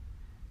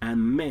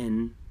 and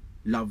men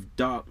love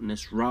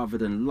darkness rather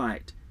than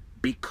light,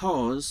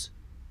 because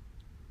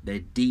their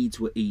deeds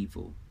were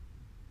evil.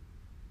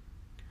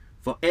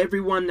 For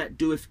everyone that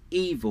doeth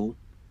evil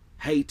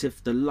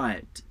hateth the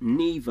light,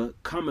 neither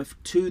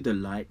cometh to the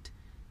light,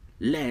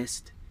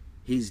 lest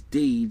his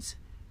deeds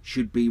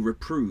should be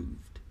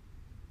reproved.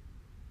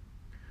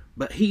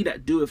 But he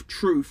that doeth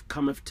truth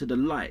cometh to the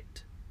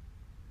light,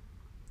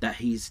 that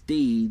his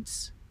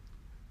deeds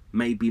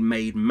may be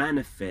made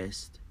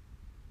manifest,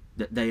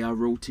 that they are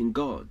wrought in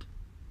God.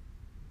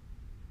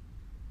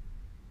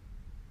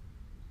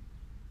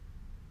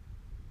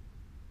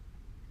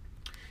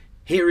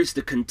 Here is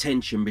the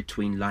contention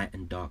between light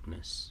and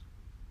darkness.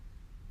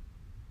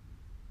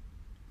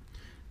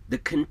 The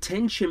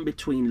contention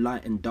between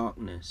light and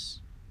darkness,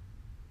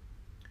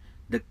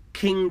 the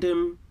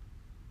kingdom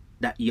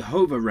that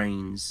Jehovah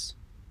reigns,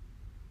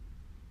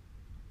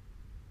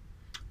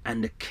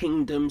 and the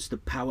kingdoms, the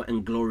power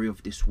and glory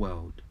of this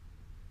world.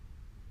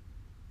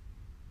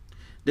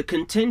 The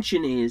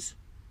contention is,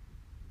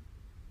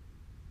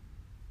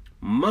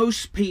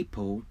 most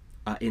people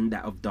are in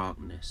that of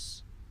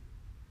darkness.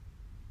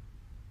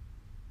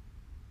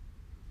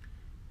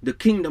 The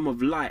kingdom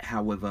of light,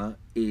 however,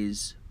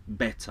 is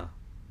better.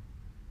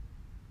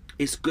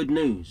 It's good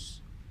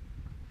news.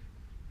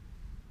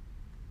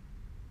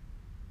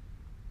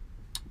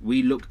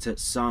 We looked at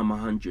Psalm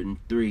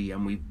 103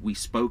 and we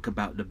spoke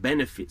about the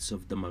benefits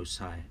of the Most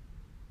High.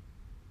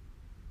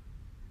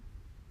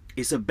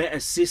 It's a better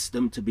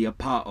system to be a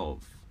part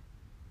of.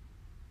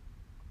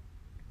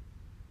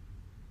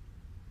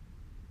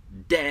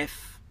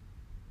 Death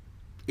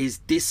is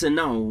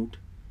disannulled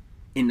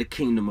in the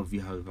kingdom of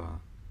Jehovah.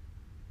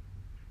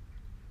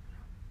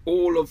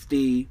 All of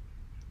the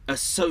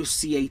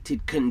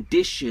associated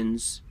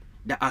conditions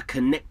that are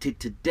connected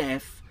to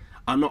death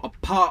are not a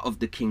part of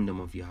the kingdom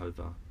of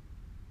Jehovah.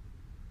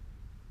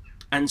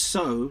 And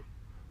so,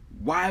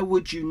 why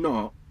would you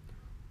not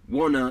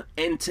want to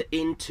enter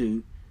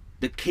into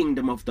the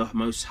kingdom of the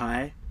Most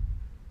High?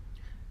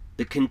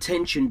 The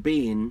contention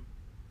being,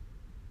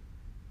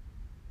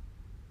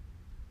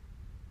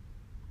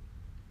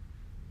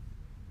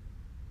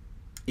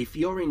 if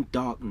you're in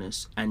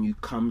darkness and you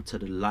come to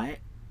the light,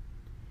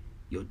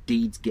 your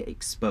deeds get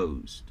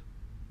exposed.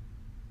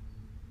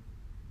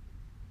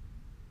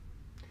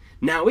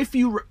 Now, if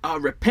you are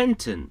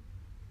repentant,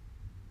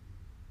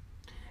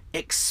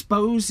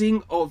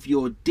 exposing of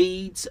your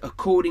deeds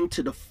according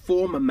to the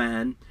former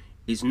man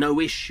is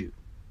no issue.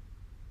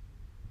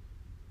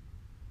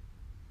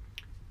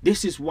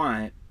 This is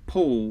why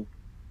Paul,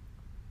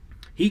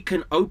 he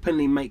can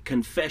openly make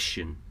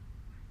confession.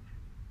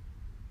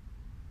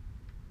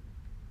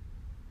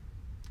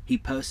 He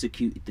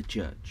persecuted the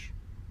church.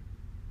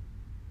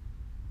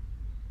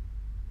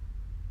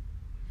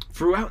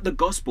 Throughout the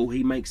gospel,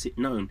 he makes it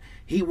known.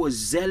 He was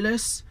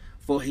zealous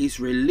for his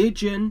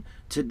religion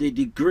to the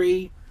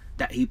degree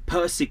that he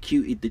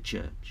persecuted the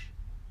church.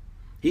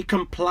 He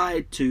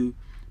complied to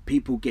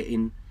people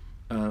getting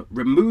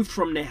removed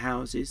from their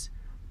houses,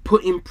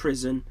 put in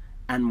prison,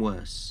 and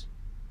worse.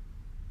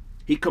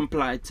 He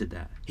complied to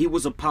that. He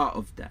was a part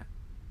of that.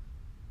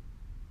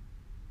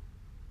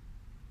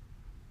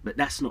 But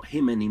that's not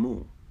him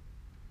anymore.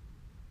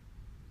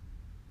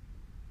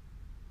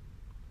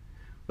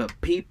 But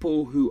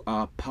people who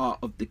are part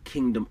of the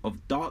kingdom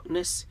of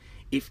darkness,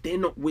 if they're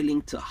not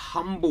willing to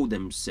humble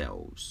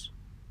themselves,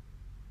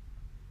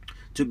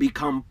 to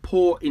become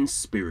poor in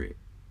spirit,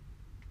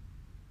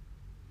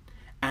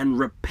 and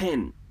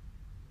repent,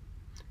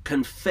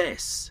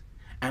 confess,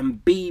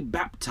 and be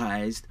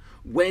baptized,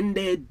 when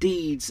their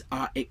deeds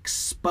are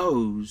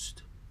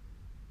exposed,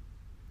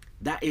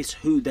 that is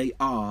who they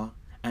are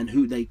and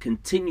who they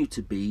continue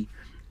to be.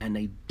 And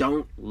they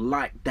don't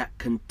like that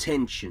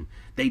contention.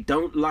 They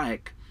don't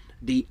like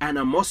the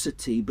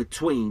animosity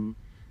between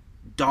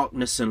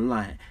darkness and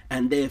light,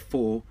 and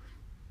therefore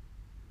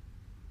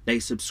they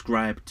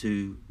subscribe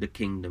to the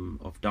kingdom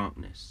of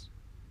darkness.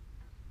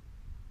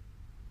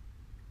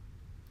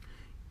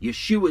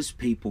 Yeshua's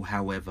people,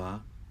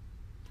 however,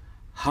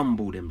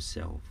 humble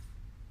themselves.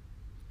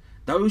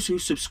 Those who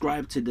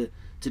subscribe to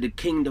the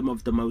kingdom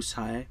of the Most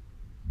High,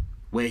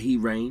 where he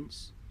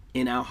reigns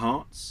in our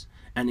hearts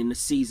and in the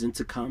season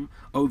to come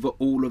over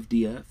all of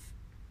the earth,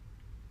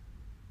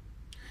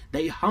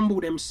 they humble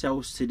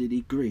themselves to the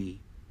degree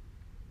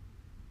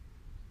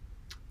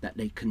that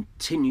they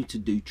continue to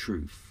do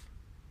truth.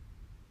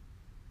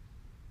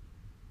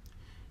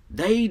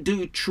 They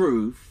do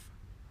truth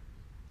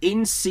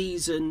in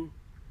season,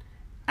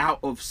 out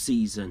of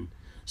season,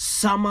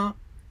 summer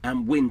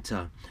and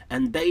winter,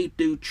 and they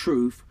do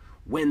truth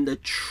when the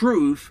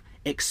truth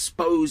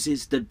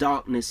exposes the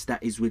darkness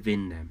that is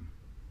within them.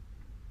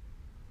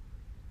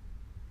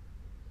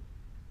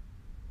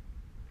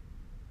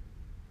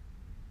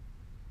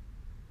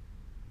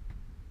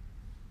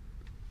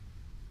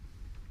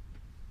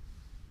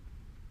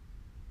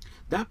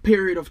 That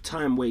period of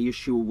time where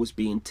Yeshua was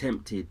being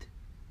tempted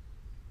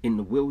in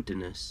the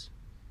wilderness,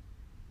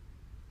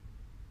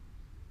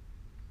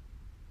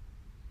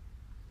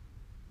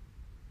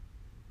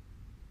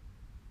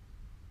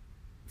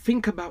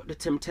 think about the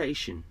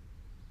temptation.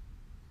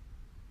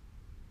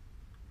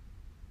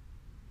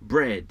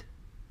 Bread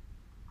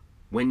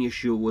when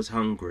Yeshua was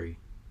hungry.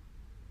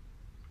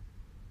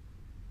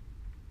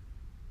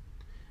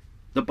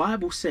 The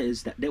Bible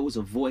says that there was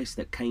a voice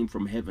that came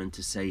from heaven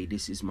to say,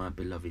 "This is my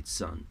beloved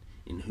Son,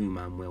 in whom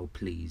I'm well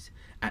pleased,"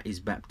 at his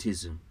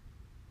baptism.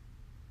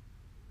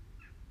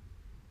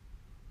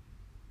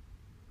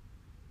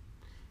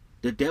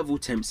 The devil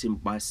tempts him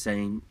by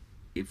saying,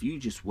 "If you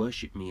just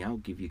worship me, I'll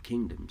give you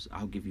kingdoms,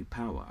 I'll give you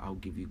power, I'll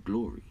give you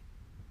glory.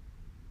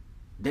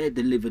 They're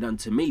delivered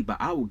unto me, but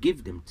I will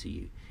give them to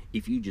you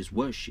if you just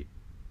worship."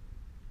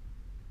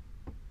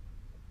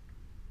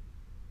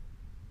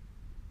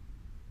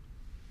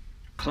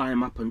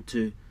 Climb up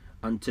onto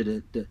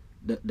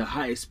the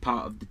highest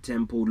part of the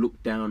temple,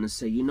 look down and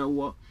say, "You know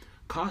what?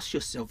 Cast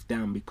yourself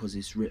down, because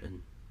it's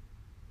written,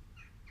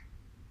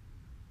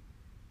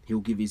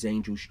 he'll give his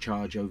angels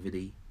charge over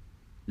thee,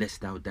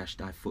 lest thou dash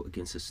thy foot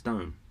against a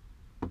stone."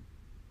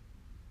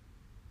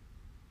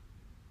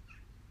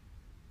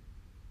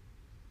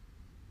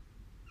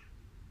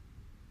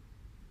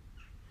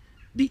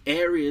 The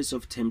areas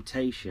of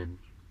temptation,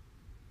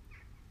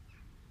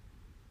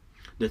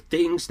 the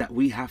things that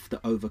we have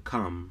to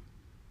overcome,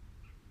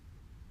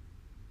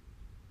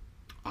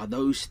 are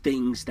those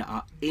things that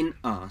are in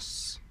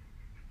us,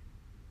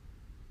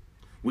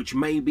 which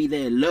may be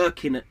there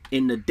lurking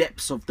in the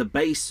depths of the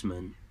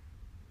basement,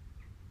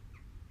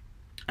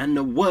 and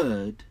the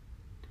word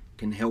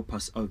can help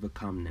us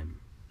overcome them.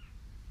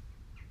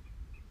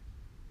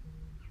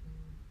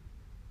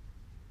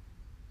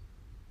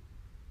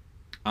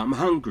 I'm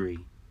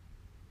hungry,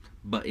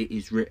 but it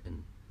is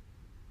written.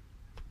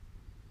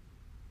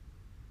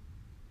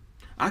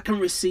 I can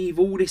receive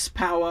all this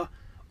power,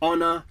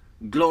 honor,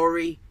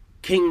 glory,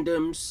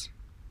 kingdoms,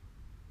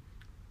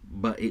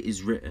 but it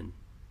is written.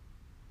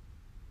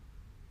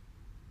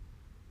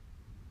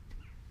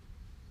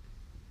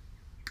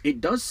 It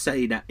does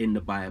say that in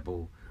the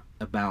Bible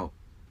about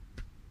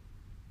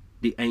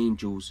the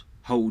angels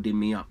holding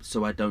me up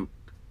so I don't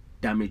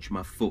damage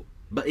my foot,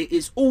 but it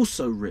is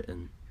also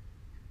written.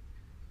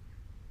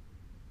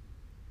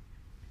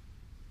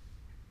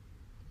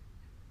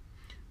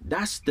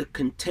 That's the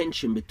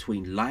contention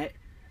between light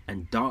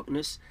and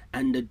darkness,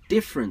 and the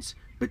difference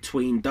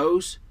between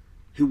those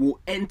who will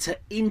enter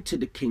into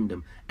the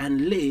kingdom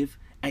and live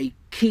a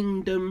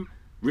kingdom,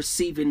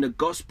 receiving the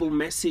gospel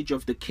message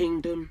of the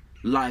kingdom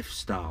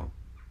lifestyle.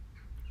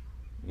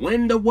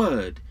 When the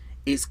word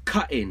is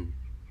cutting,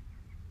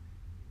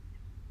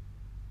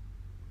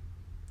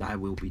 thy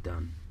will be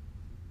done.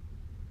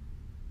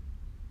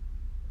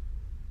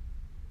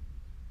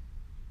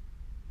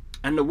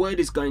 And the word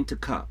is going to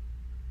cut.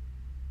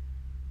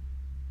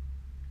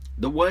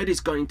 The word is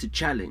going to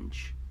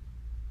challenge.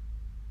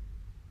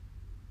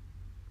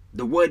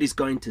 The word is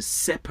going to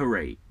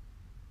separate.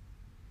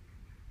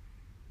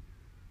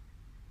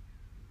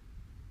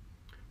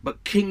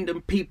 But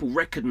kingdom people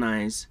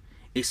recognize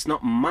it's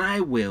not my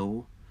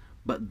will,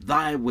 but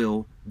thy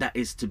will that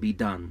is to be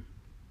done.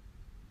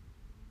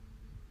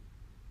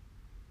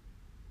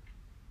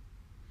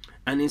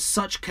 And in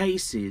such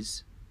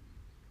cases,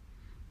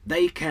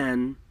 they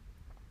can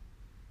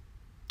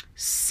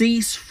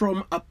cease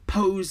from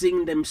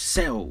opposing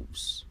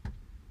themselves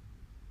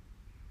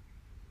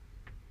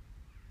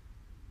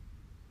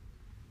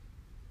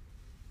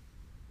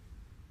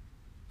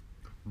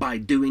by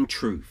doing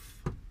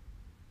truth.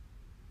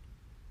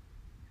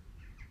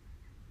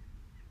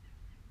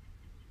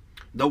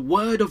 The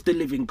word of the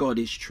living God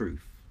is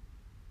truth.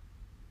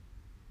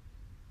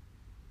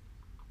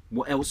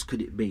 What else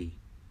could it be?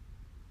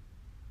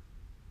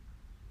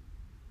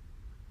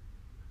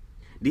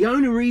 The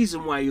only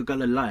reason why you're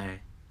going to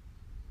lie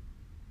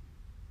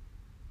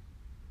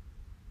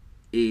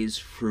is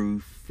through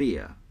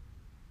fear.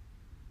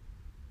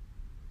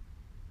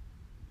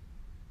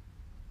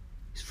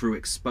 It's through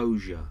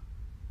exposure.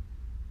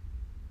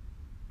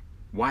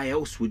 Why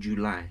else would you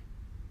lie?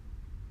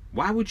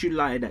 Why would you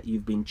lie that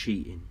you've been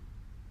cheating?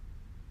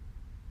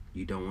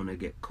 You don't want to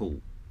get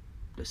caught.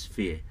 That's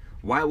fear.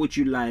 Why would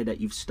you lie that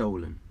you've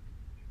stolen?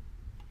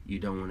 You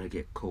don't want to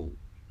get caught.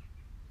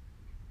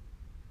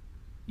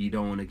 You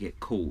don't want to get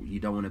caught. You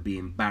don't want to be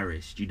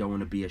embarrassed. You don't want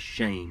to be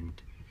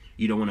ashamed.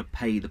 You don't want to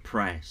pay the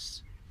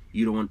price.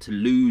 You don't want to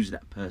lose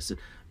that person.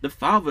 The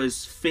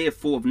Father's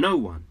fearful of no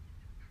one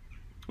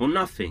or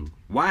nothing.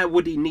 Why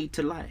would he need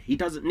to lie? He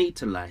doesn't need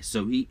to lie,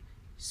 so he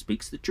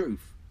speaks the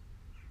truth.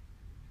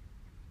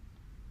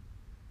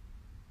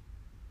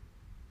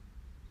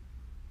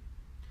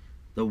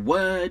 The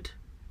word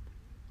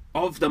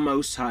of the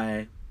Most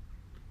High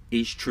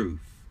is truth.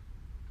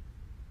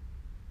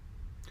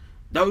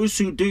 Those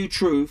who do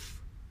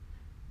truth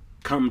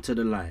come to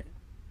the light.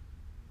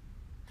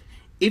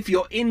 If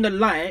you're in the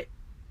light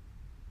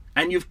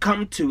and you've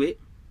come to it,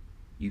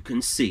 you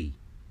can see.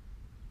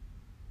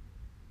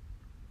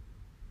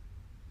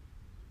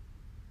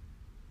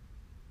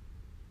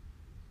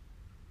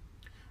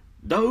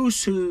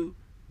 Those who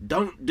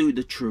don't do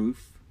the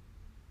truth,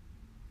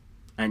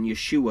 and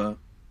Yeshua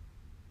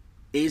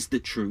is the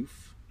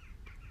truth,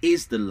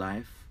 is the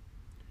life,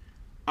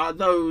 are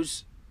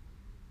those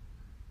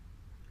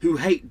who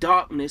hate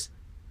darkness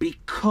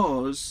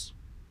because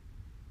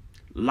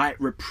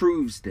light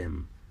reproves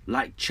them,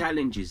 light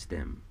challenges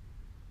them.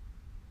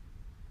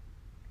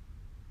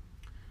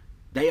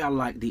 They are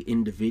like the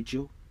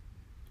individual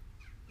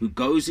who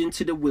goes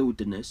into the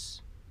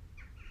wilderness,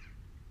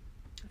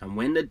 and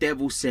when the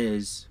devil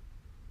says,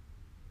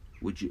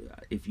 would you,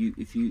 if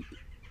you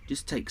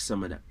just take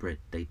some of that bread,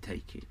 they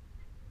take it.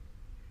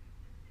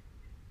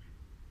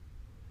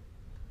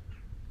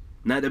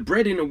 Now the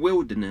bread in the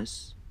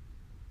wilderness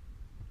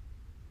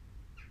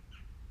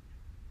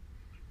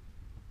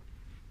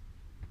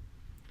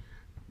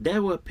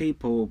there were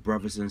people,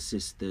 brothers and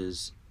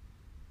sisters,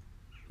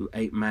 who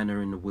ate manna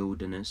in the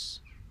wilderness.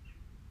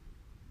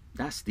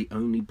 That's the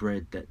only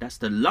bread that's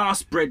the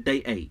last bread they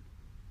ate.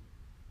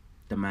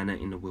 The manna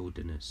in the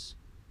wilderness.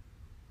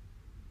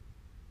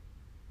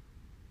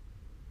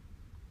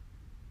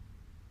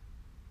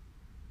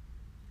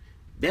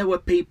 There were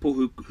people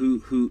who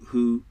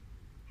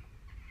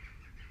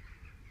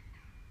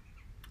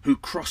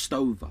crossed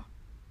over,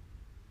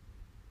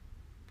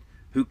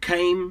 who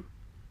came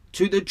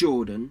to the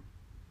Jordan,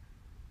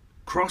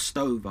 crossed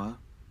over,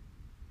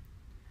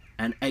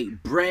 and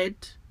ate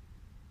bread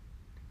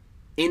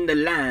in the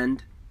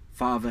land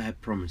Father had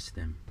promised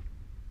them.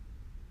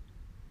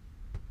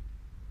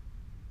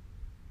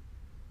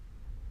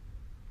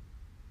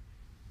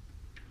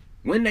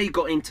 When they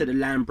got into the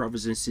land,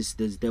 brothers and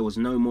sisters, there was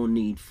no more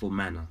need for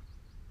manna.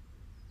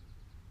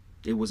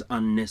 It was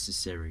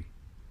unnecessary.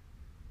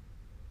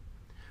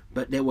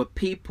 But there were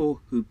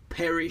people who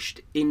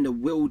perished in the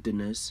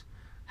wilderness,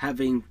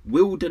 having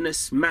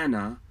wilderness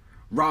manna,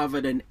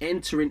 rather than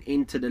entering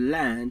into the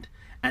land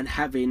and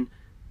having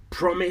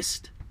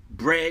promised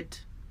bread,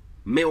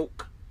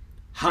 milk,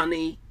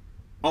 honey,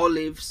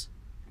 olives,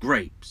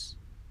 grapes.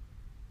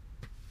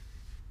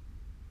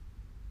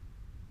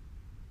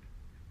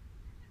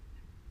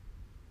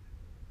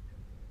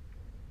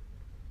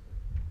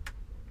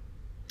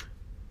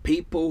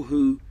 People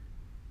who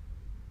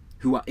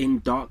are in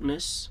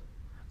darkness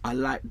are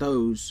like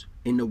those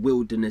in the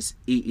wilderness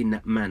eating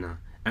that manna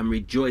and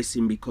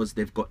rejoicing because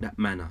they've got that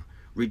manna.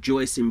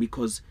 Rejoicing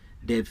because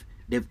they've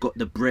got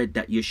the bread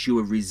that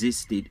Yeshua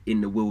resisted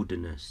in the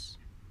wilderness.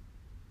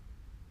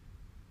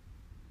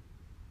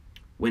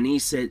 When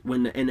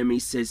the enemy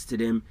says to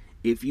them,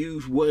 if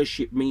you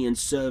worship me and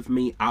serve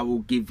me, I will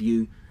give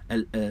you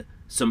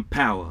some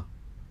power.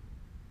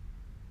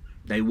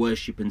 They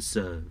worship and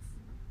serve.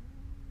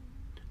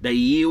 They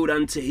yield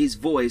unto his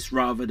voice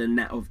rather than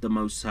that of the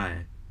Most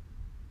High.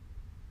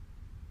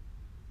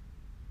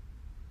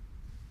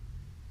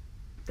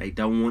 They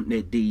don't want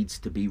their deeds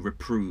to be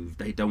reproved.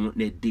 They don't want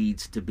their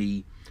deeds to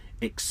be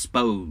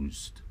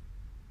exposed.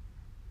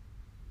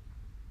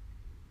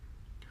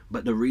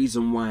 But the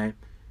reason why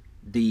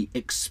the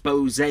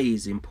expose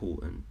is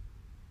important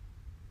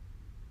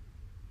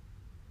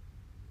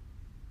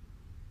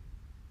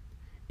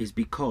is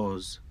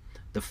because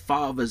the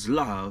Father's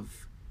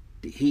love,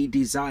 he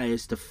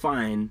desires to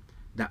find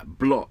that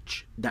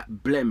blotch,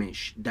 that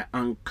blemish, that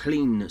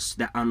uncleanness,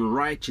 that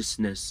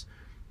unrighteousness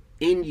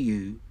in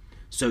you,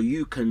 so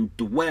you can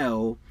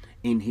dwell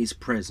in his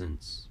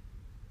presence.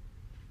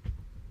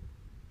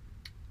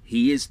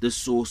 He is the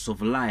source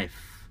of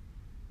life.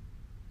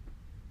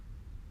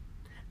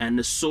 And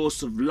the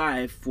source of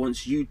life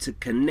wants you to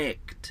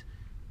connect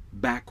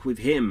back with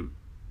him.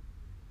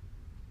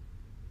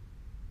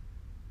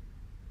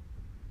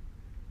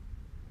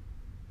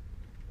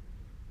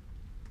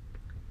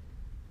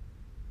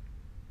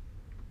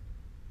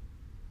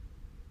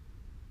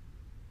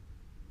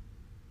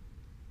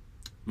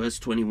 Verse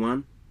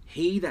 21,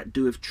 he that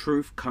doeth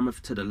truth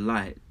cometh to the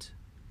light,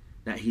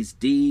 that his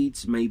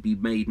deeds may be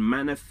made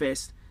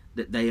manifest,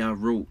 that they are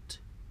wrought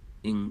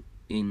in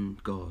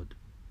God.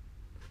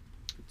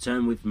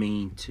 Turn with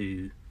me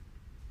to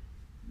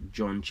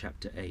John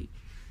chapter 8.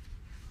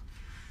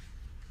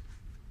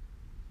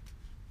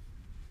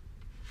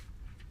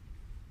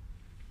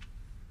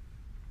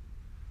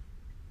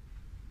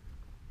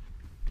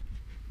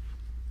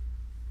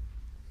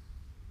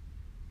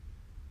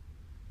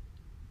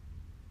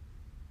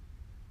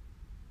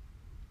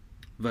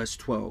 Verse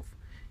 12.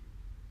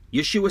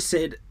 Yeshua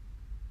said,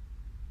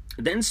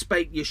 then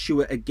spake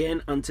Yeshua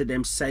again unto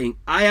them, saying,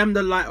 I am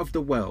the light of the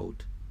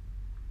world.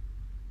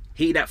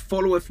 He that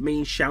followeth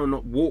me shall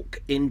not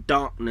walk in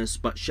darkness,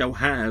 but shall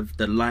have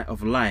the light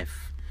of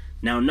life.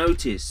 Now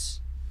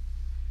notice,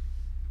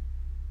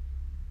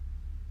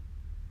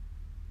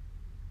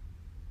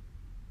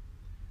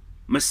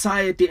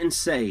 Messiah didn't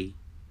say,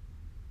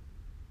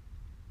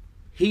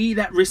 he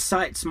that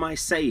recites my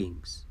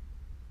sayings.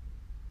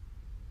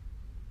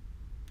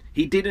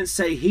 He didn't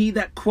say, he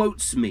that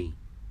quotes me.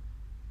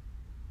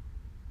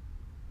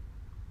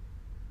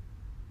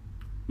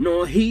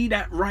 Nor he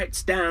that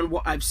writes down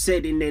what I've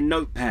said in their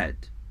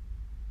notepad.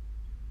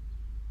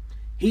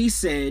 He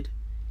said,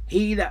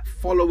 he that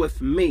followeth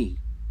me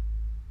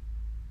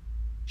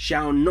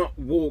shall not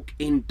walk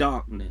in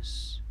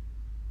darkness,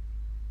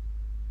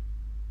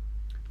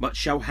 but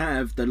shall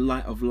have the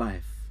light of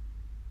life.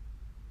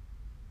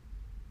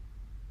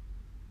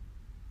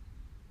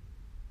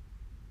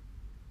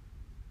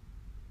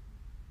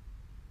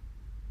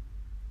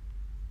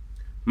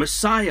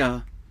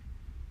 Messiah,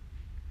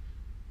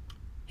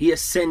 he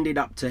ascended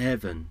up to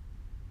heaven.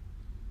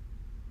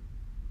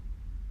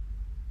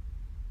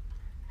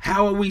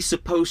 How are we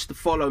supposed to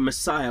follow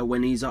Messiah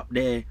when he's up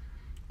there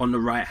on the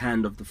right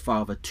hand of the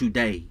Father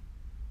today?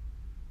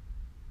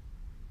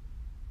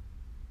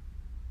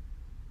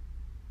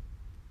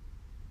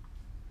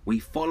 We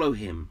follow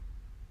him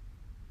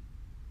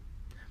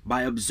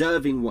by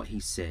observing what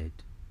he said,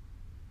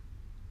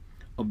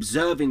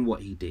 observing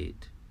what he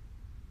did,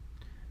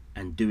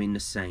 and doing the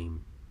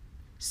same,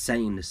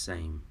 saying the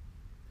same.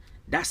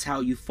 That's how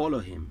you follow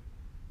him.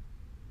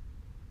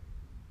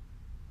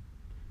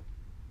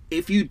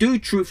 If you do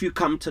truth, you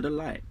come to the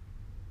light.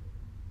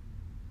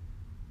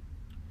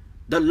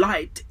 The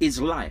light is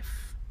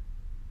life.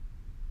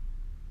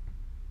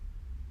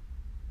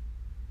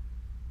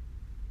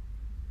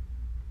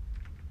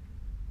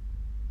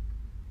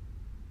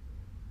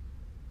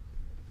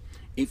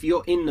 If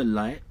you're in the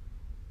light,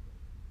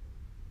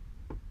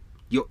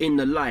 you're in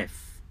the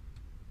life.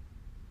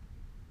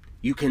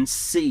 You can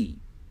see.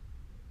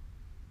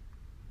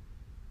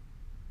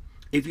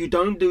 If you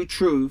don't do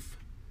truth,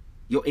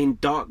 you're in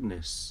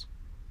darkness.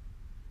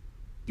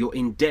 You're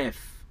in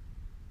death.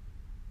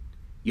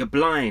 You're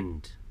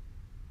blind.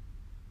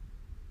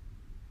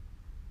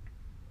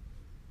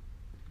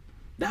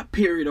 That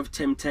period of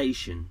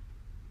temptation,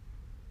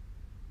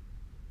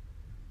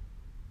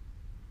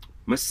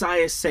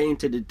 Messiah is saying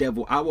to the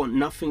devil, I want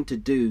nothing to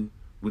do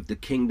with the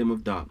kingdom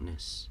of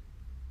darkness.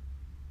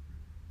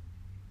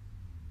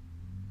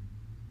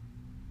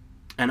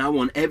 And I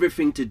want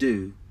everything to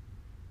do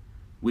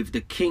with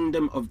the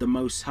kingdom of the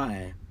Most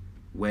High,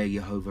 where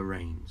Jehovah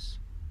reigns.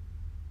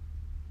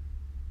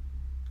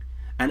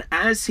 And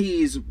as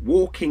he is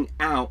walking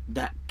out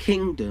that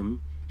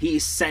kingdom, he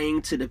is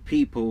saying to the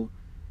people,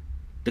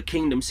 the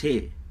kingdom's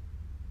here.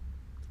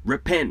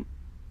 Repent.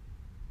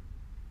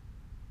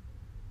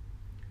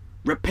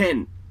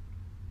 Repent.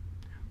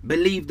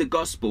 Believe the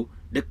gospel.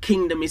 The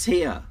kingdom is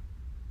here.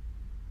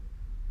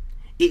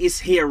 It is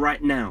here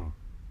right now.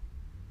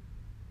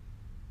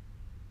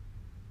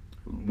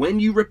 When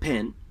you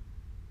repent,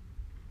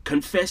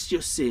 confess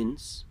your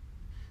sins,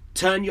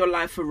 turn your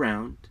life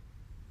around,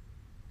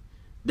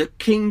 the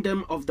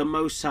kingdom of the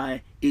Most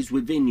High is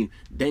within you.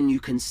 Then you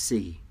can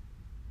see.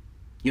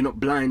 You're not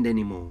blind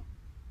anymore,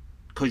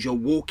 because you're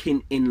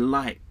walking in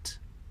light.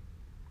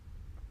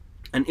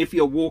 And if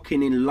you're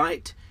walking in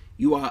light,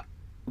 you are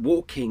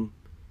walking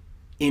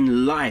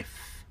in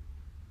life.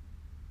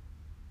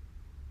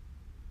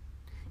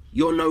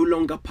 You're no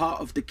longer part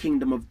of the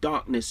kingdom of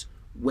darkness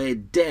where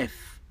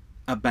death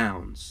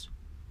abounds.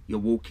 You're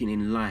walking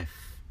in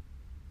life,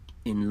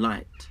 in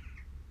light.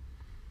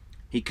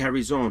 He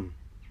carries on.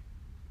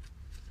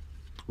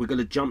 We're going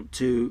to jump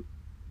to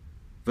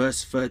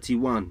verse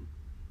 31.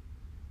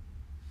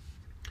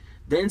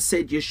 Then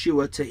said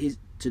Yeshua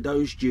to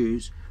those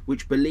Jews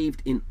which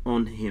believed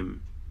on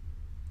him,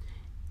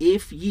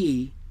 if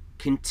ye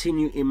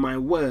continue in my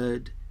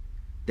word,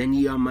 then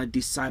ye are my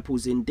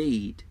disciples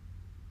indeed,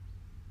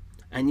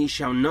 and ye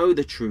shall know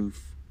the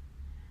truth,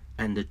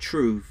 and the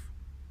truth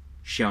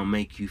shall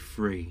make you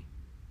free.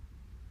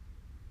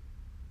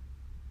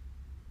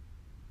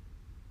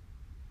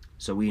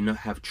 So we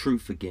have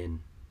truth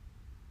again.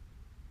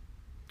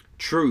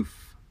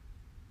 Truth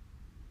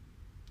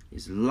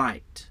is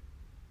light.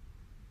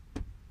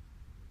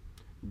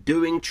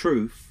 Doing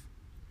truth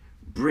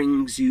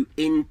brings you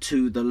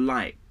into the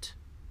light.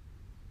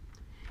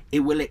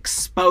 It will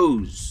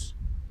expose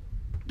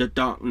the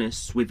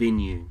darkness within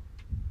you.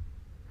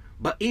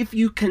 But if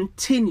you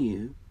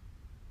continue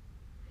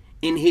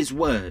in his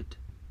word,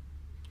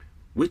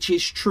 which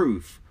is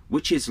truth,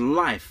 which is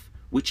life,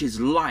 which is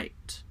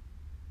light,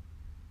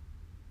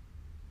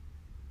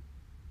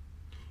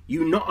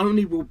 you not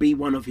only will be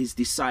one of his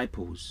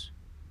disciples,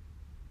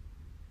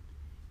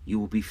 you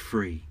will be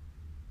free.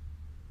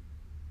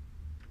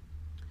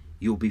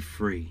 You'll be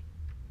free.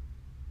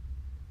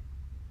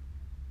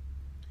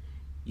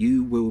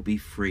 You will be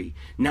free.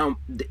 Now,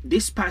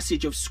 this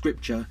passage of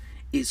scripture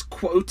is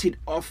quoted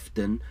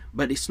often,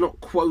 but it's not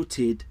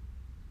quoted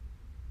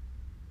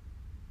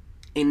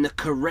in the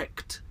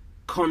correct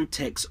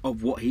context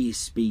of what he is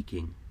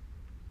speaking.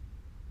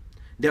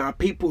 There are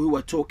people who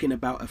are talking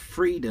about a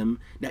freedom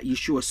that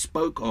Yeshua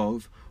spoke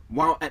of,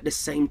 while at the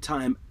same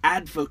time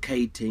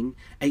advocating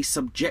a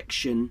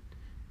subjection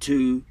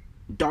to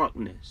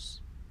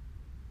darkness.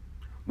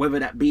 Whether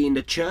that be in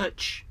the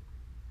church,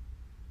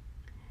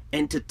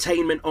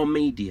 entertainment, or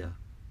media.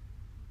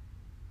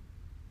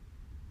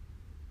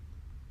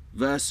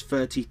 Verse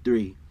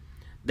 33.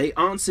 They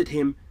answered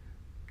him,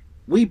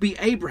 we be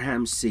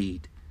Abraham's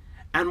seed,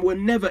 and were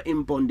never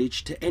in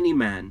bondage to any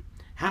man.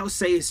 How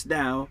sayest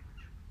thou,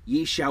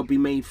 ye shall be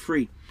made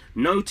free?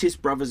 Notice,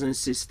 brothers and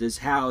sisters,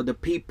 how the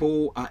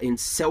people are in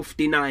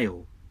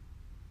self-denial.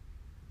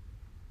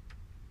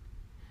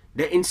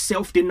 They're in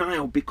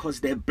self-denial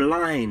because they're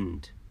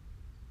blind.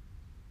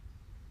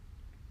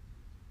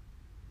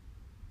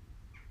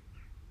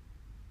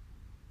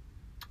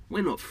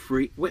 We're not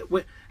free.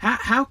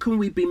 How can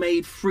we be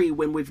made free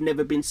when we've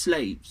never been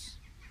slaves?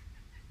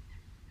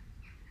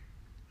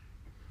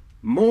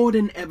 More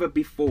than ever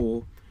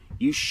before,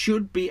 you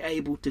should be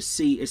able to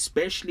see,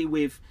 especially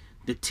with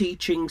the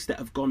teachings that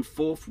have gone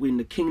forth in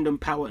the kingdom,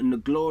 power and the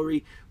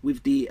glory,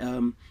 with the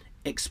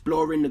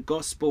exploring the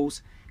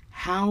gospels,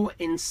 how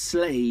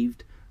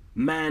enslaved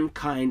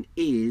mankind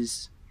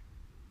is,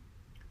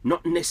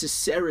 not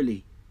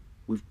necessarily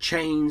with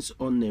chains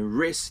on their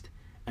wrist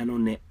and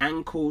on their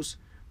ankles,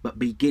 but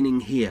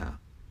beginning here.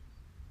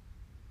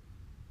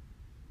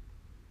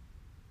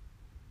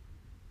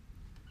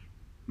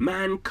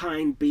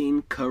 Mankind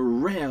being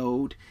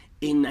corralled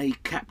in a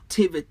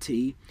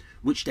captivity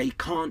which they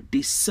can't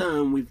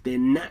discern with their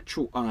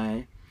natural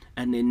eye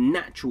and their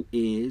natural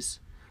ears,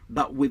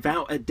 but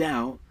without a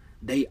doubt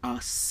they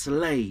are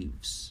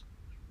slaves.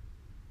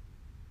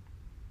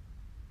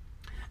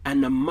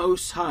 And the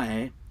Most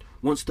High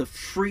wants to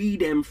free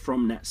them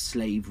from that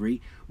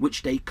slavery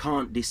which they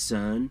can't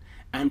discern,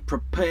 and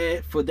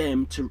prepare for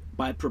them to,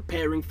 by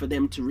preparing for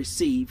them to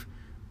receive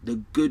the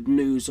good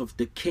news of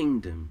the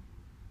kingdom.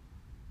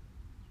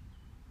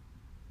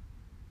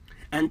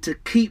 And to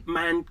keep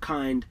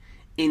mankind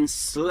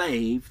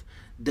enslaved,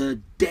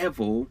 the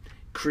devil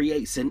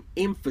creates an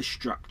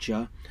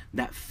infrastructure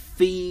that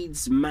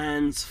feeds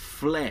man's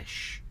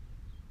flesh.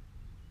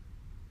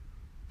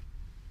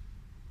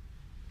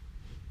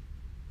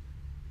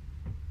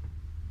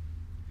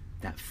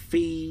 That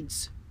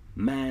feeds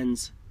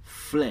man's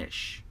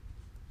flesh.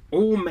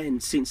 All men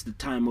since the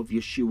time of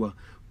Yeshua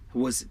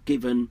was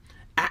given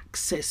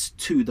access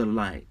to the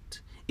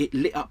light. It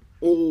lit up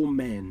all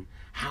men.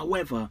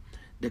 However,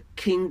 the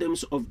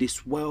kingdoms of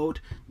this world,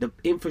 the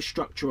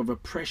infrastructure of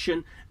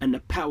oppression and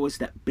the powers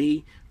that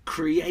be,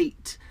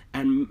 create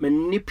and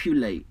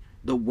manipulate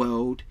the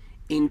world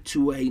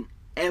into an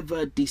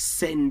ever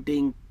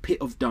descending pit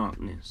of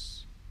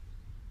darkness.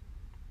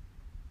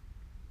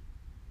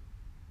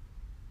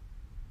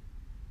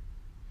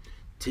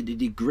 To the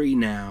degree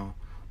now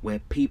where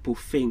people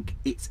think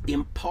it's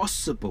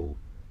impossible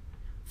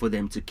for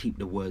them to keep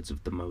the words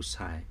of the Most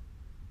High.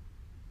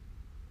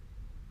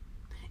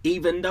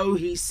 Even though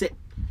he said,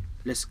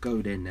 let's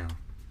go there now.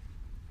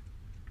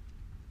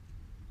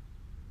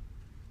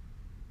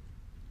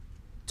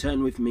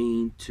 Turn with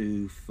me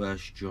to 1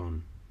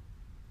 John.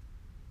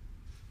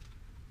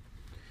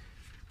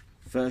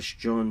 1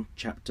 John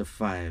chapter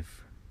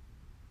 5.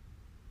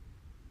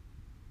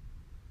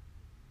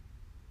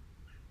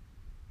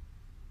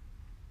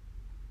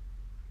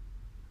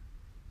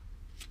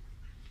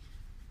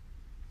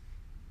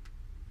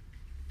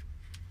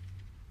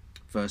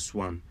 Verse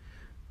 1.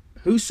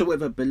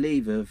 Whosoever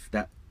believeth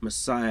that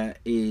Messiah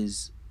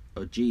is,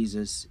 or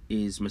Jesus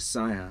is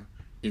Messiah,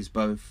 is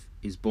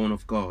born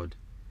of God.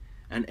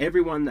 And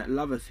everyone that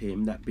loveth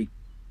him that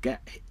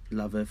begat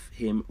loveth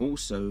him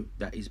also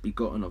that is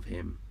begotten of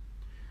him.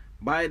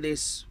 By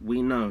this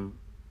we know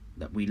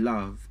that we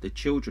love the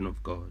children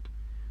of God,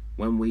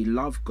 when we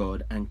love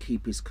God and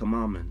keep his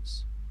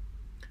commandments.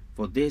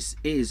 For this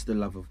is the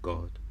love of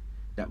God,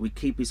 that we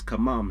keep his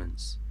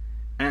commandments,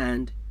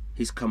 and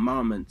his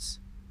commandments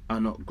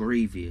are not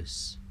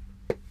grievous.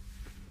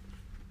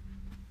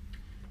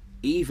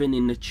 Even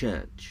in the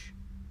church,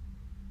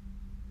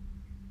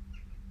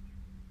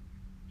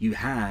 you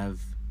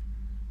have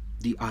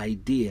the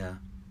idea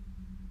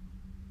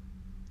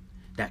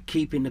that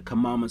keeping the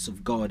commandments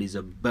of God is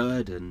a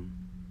burden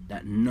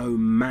that no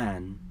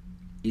man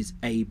is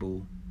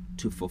able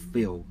to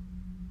fulfill.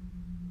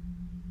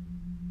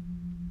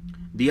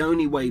 The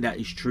only way that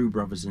is true,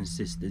 brothers and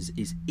sisters,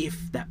 is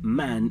if that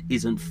man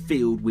isn't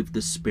filled with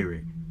the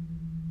Spirit.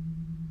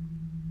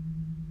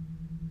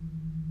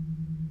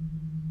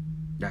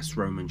 That's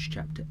Romans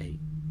chapter 8.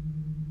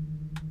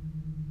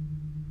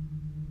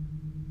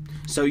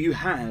 So you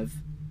have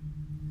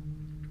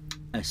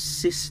a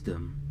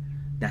system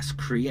that's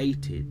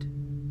created,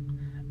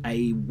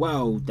 a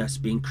world that's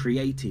been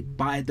created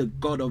by the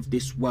God of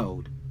this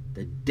world,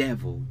 the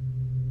devil,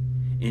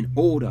 in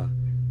order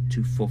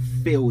to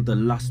fulfill the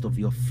lust of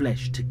your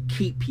flesh, to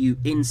keep you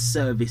in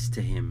service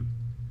to him.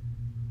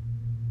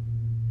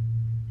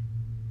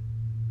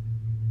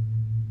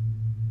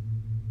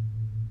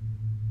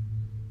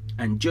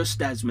 And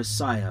just as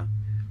Messiah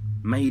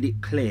made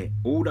it clear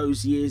all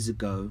those years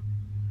ago,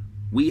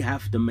 we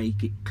have to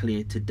make it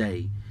clear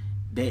today.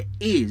 There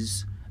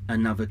is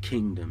another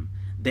kingdom.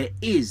 There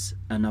is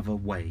another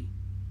way.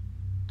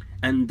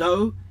 And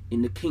though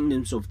in the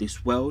kingdoms of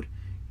this world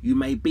you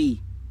may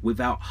be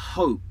without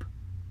hope,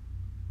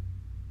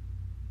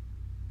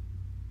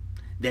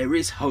 there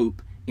is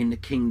hope in the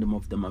kingdom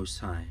of the Most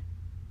High.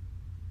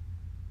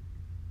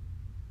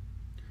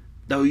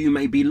 Though you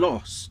may be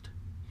lost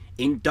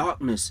in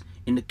darkness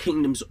in the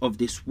kingdoms of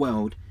this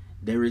world,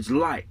 there is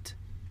light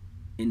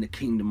in the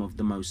kingdom of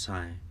the Most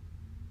High.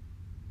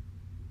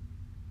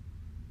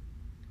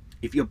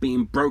 If you're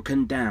being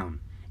broken down,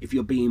 if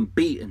you're being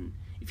beaten,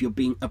 if you're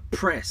being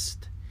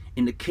oppressed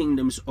in the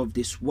kingdoms of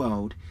this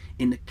world,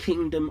 in the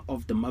kingdom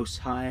of the Most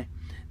High,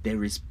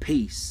 there is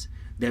peace,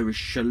 there is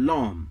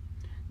shalom,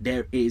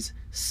 there is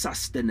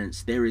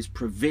sustenance, there is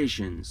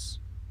provisions.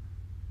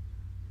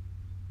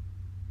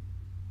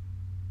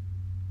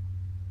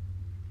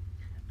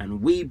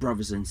 And we,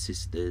 brothers and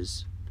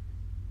sisters,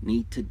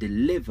 need to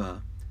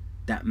deliver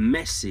that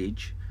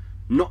message,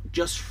 not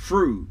just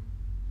through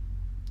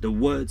the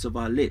words of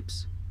our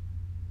lips,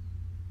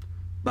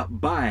 but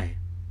by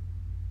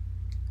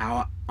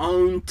our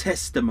own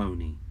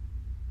testimony.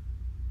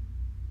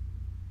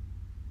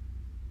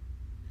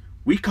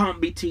 We can't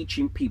be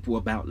teaching people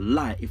about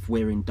light if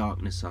we're in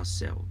darkness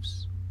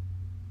ourselves.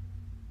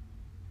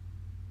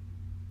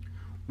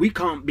 We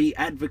can't be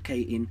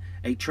advocating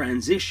a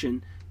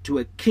transition to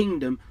a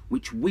kingdom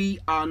which we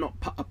are not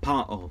a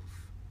part of.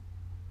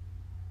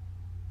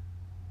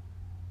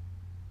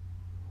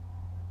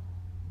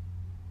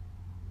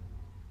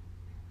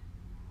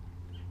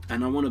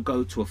 And I want to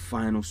go to a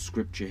final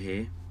scripture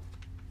here.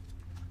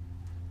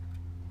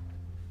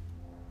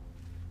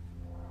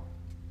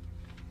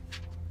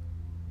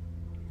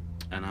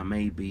 And I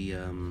may be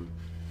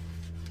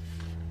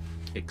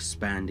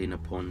expanding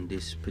upon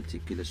this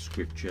particular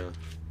scripture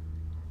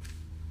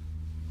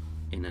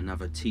in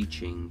another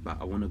teaching, but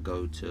I want to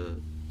go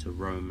to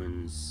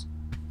Romans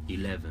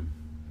 11.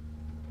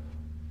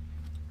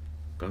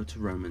 Go to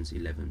Romans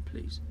 11,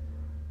 please.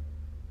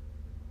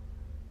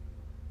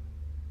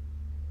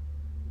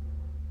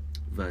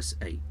 Verse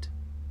 8.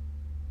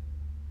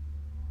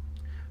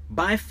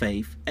 By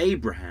faith,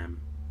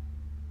 Abraham,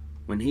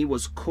 when he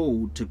was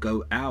called to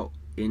go out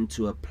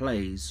into a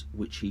place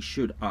which he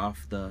should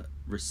after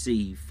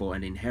receive for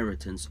an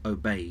inheritance,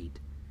 obeyed,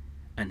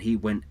 and he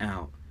went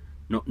out,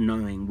 not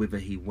knowing whither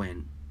he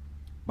went.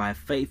 By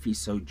faith he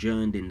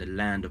sojourned in the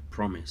land of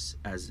promise,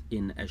 as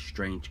in a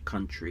strange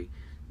country,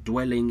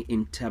 dwelling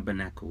in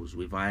tabernacles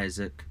with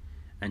Isaac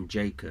and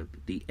Jacob,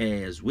 the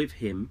heirs with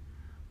him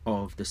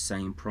of the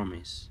same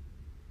promise.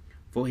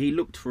 For he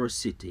looked for a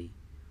city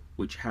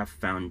which hath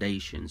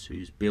foundations,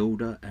 whose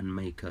builder and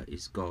maker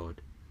is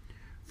God.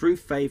 Through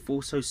faith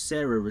also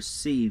Sarah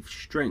received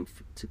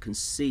strength to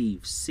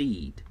conceive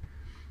seed,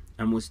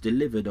 and was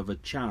delivered of a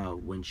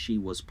child when she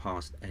was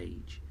past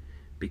age,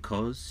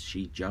 because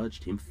she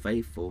judged him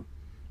faithful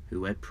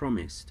who had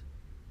promised.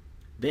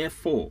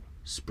 Therefore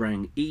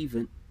sprang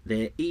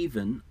there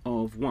even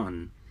of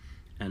one,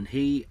 and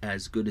he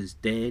as good as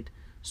dead,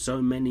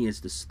 so many as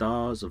the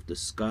stars of the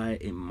sky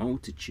in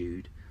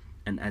multitude,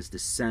 and as the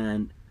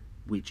sand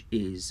which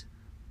is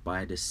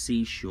by the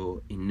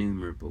seashore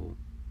innumerable.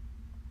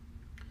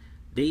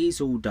 These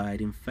all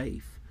died in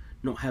faith,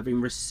 not having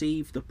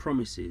received the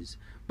promises,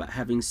 but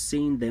having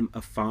seen them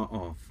afar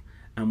off,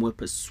 and were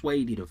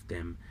persuaded of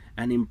them,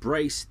 and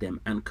embraced them,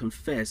 and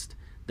confessed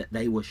that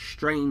they were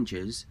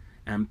strangers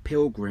and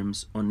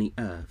pilgrims on the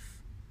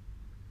earth.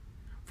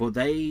 For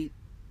they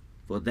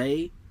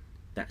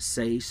that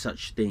say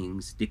such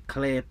things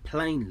declare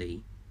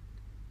plainly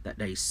that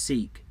they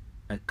seek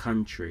a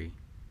country.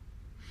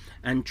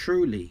 And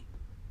truly,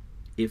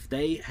 if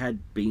they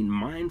had been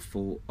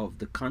mindful of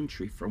the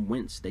country from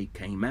whence they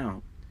came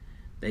out,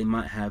 they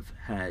might have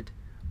had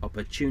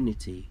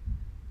opportunity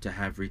to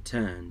have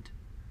returned.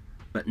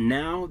 But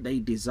now they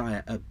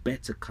desire a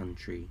better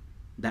country,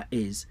 that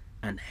is,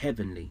 an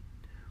heavenly.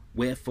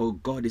 Wherefore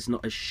God is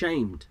not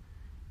ashamed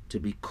to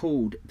be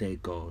called their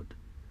God,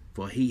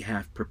 for he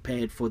hath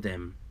prepared for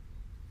them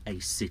a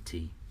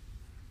city.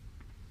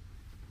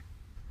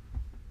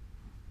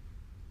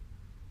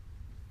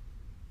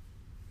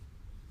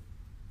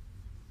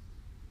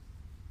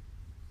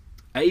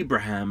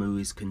 Abraham, who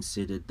is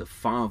considered the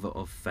father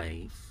of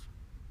faith,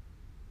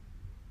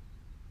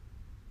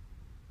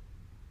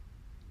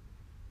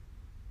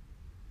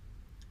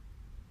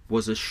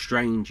 was a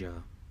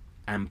stranger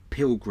and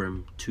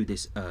pilgrim to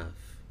this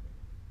earth.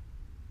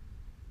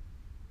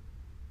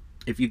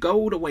 If you go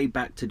all the way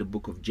back to the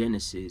book of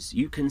Genesis,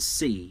 you can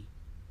see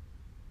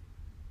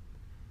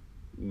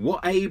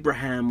what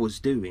Abraham was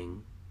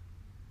doing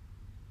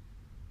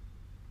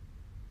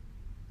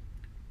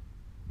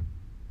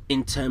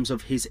in terms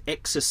of his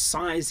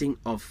exercising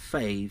of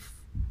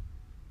faith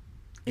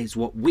is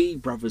what we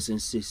brothers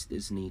and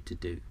sisters need to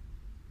do.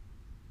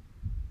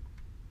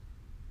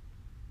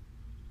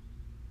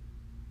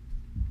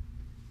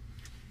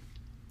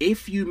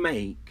 If you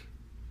make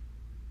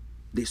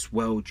this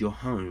world your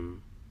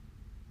home,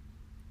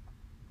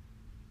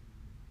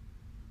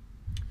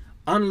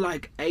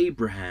 unlike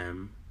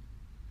Abraham,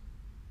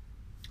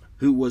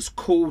 who was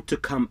called to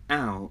come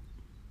out,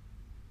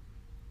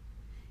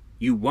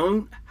 you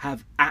won't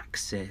have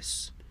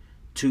access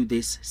to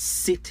this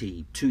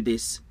city, to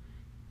this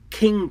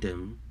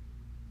kingdom,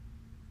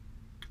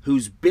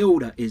 whose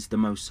builder is the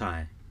Most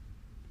High.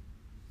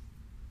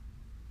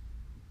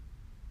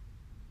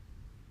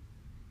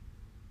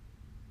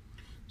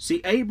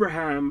 See,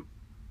 Abraham,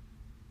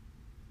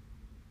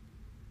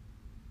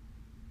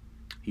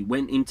 he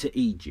went into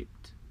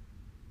Egypt.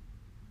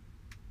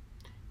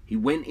 He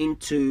went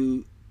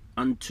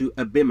unto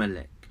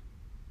Abimelech.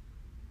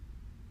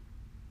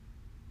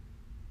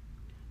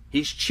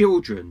 His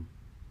children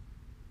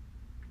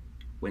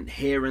went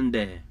here and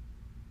there.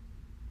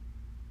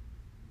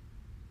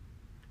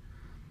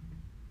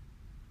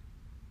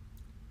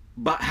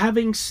 But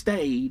having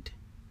stayed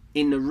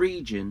in the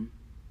region,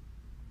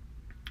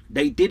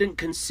 they didn't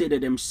consider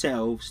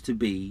themselves to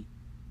be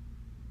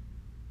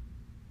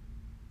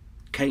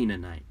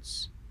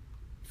Canaanites,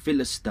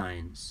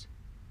 Philistines,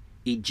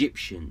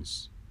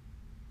 Egyptians.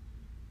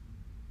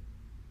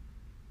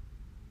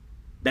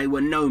 They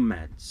were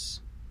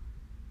nomads.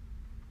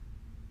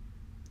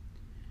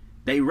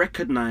 They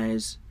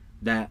recognize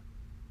that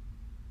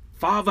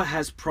Father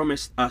has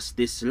promised us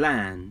this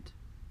land,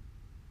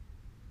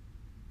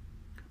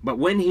 but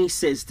when he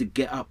says to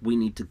get up, we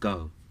need to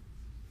go.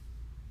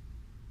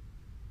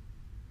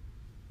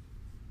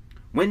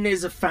 When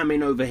there's a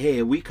famine over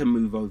here, we can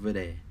move over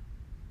there.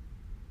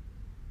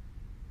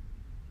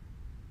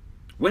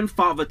 When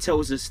Father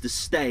tells us to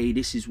stay,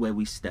 this is where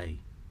we stay.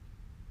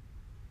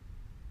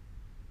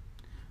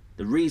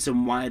 The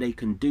reason why they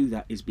can do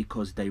that is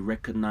because they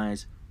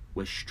recognize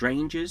we're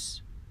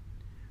strangers,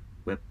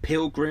 we're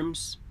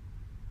pilgrims,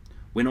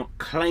 we're not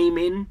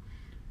claiming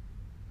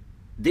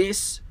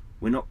this,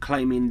 we're not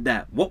claiming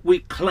that. What we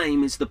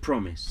claim is the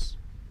promise.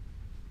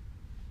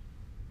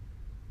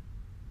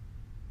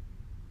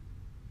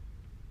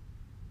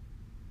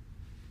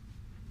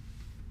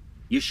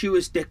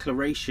 Yeshua's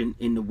declaration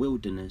in the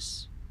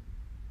wilderness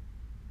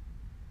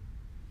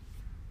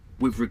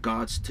with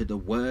regards to the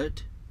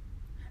word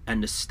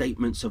and the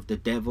statements of the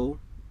devil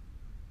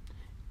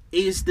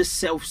is the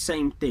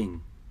self-same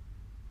thing.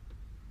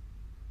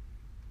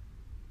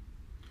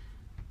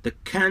 The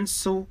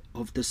cancel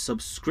of the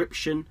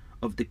subscription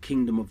of the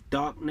kingdom of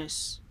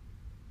darkness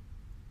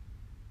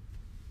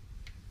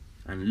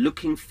and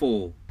looking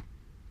for,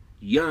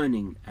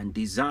 yearning and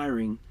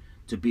desiring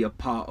to be a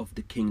part of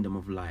the kingdom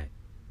of light.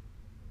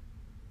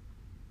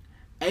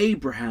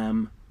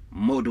 Abraham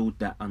modeled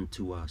that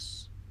unto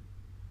us,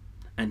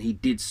 and he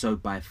did so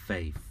by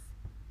faith.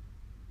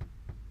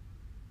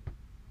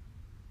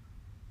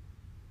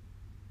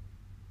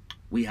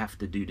 We have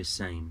to do the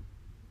same.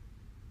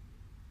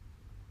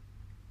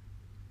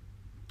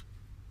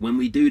 When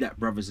we do that,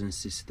 brothers and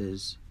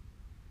sisters,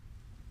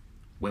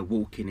 we're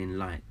walking in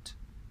light.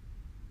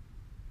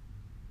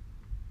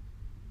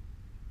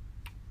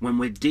 When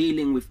we're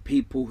dealing with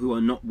people who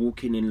are not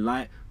walking in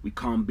light, we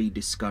can't be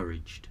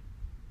discouraged.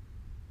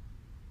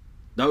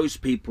 Those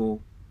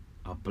people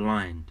are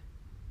blind.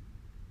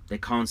 They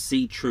can't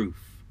see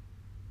truth.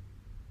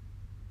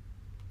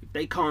 If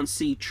they can't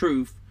see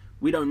truth,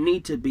 we don't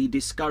need to be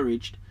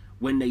discouraged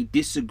when they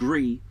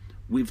disagree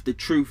with the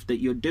truth that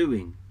you're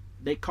doing.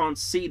 They can't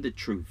see the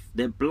truth.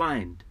 They're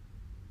blind.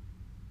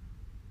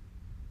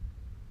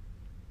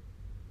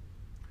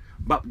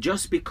 But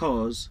just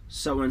because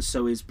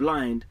so-and-so is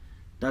blind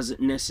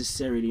doesn't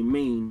necessarily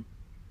mean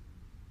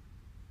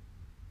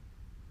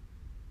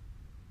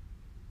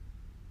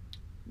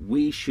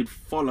we should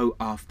follow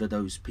after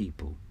those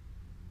people.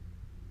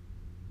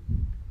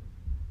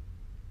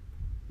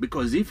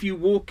 Because if you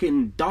walk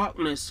in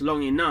darkness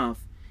long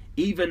enough,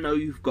 even though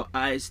you've got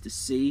eyes to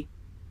see,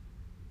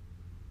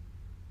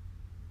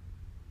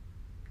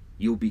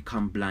 you'll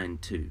become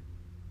blind too.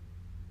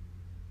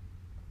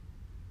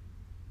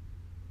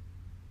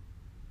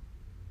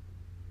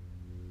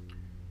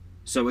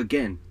 So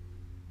again,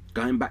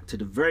 going back to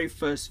the very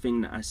first thing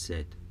that I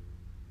said,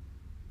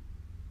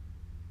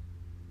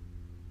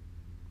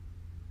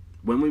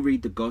 when we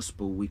read the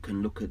gospel, we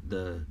can look at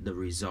the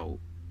result.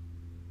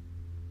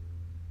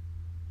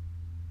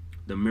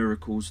 The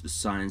miracles, the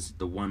signs,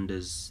 the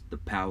wonders, the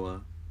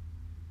power.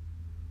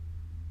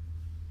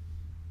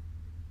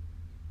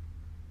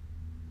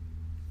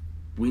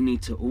 We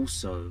need to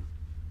also,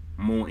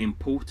 more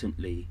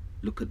importantly,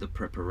 look at the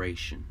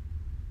preparation.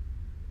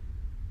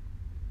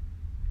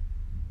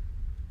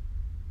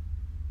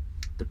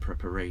 The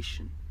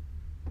preparation.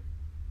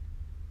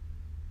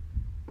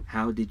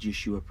 How did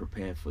Yeshua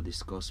prepare for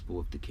this gospel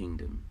of the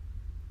kingdom?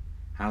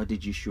 How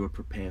did Yeshua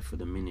prepare for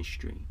the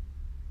ministry?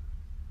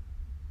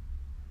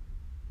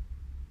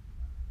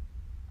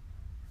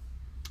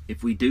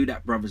 If we do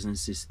that, brothers and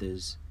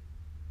sisters,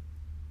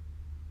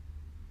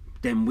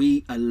 then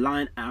we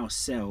align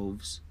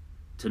ourselves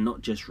to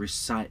not just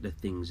recite the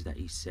things that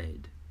he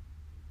said,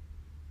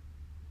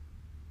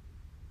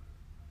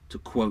 to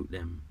quote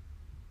them,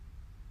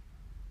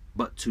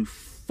 but to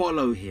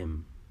follow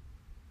him.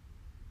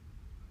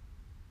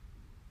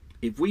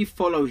 If we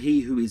follow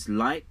he who is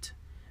light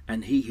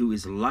and he who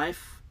is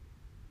life,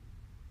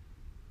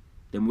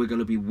 then we're going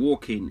to be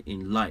walking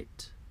in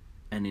light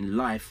and in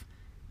life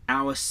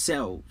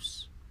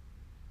ourselves.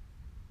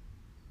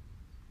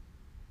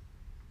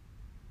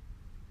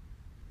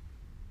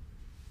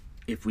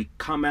 If we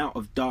come out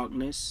of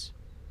darkness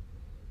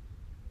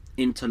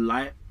into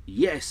light,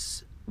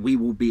 yes, we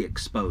will be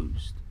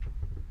exposed.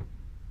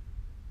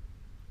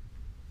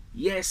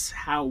 Yes,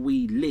 how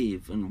we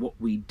live and what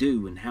we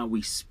do and how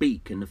we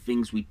speak and the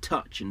things we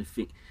touch and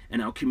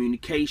and our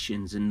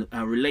communications and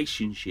our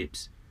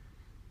relationships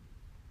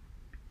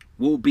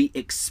will be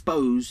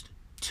exposed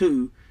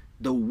to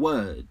the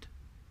word.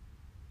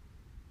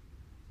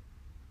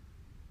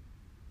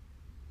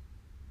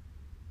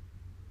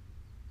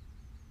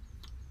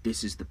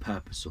 This is the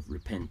purpose of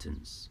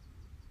repentance.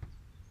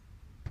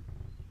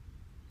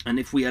 And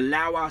if we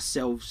allow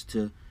ourselves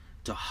to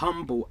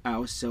humble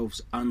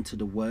ourselves unto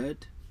the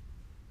word,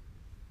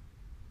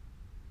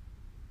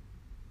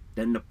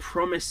 then the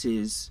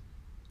promises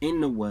in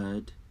the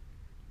word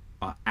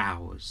are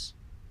ours.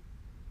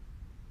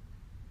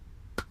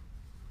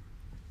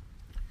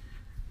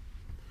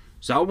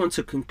 So I want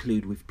to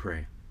conclude with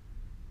prayer.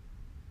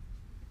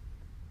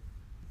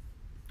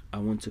 I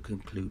want to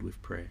conclude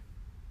with prayer.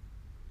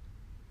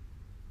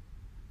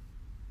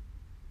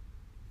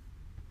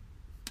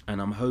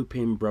 And I'm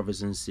hoping,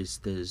 brothers and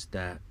sisters,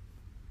 that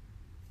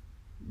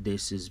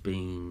this has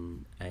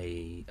been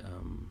a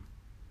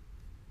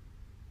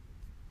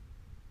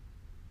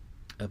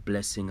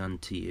blessing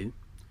unto you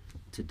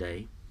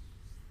today,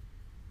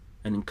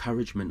 an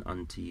encouragement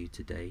unto you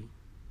today.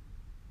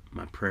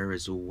 My prayer,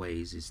 as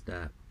always, is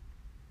that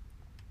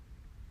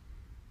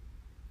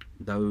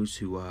those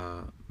who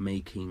are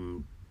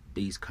making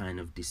these kind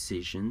of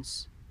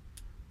decisions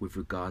with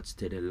regards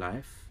to their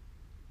life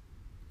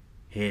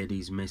hear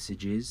these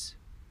messages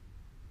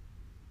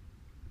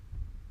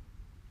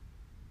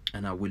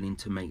and are willing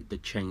to make the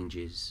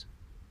changes,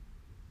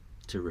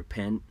 to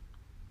repent,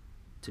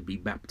 to be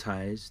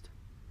baptized,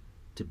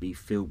 to be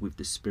filled with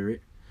the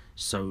Spirit,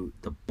 so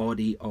the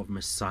body of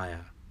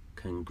Messiah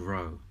can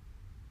grow,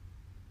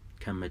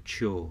 can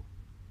mature,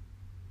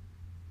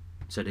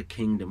 so the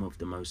kingdom of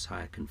the Most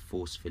High can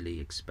forcefully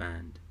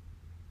expand.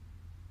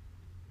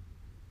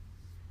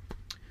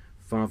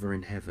 Father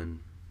in heaven,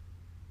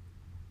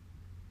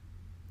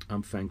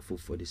 I'm thankful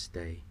for this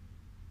day.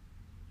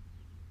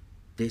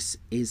 This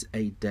is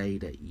a day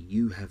that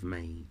you have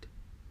made.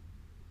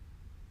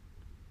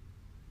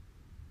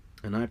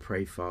 And I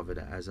pray, Father,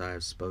 that as I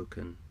have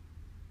spoken,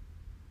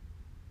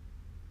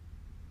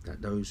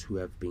 that those who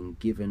have been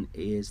given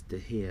ears to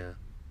hear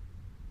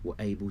were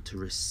able to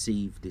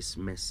receive this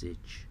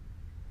message,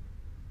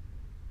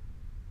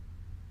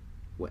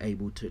 were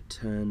able to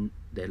turn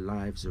their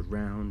lives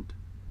around,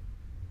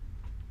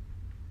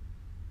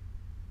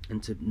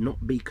 and to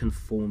not be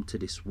conformed to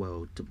this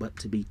world, but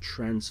to be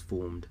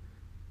transformed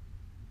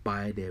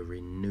by their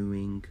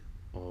renewing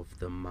of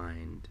the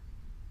mind.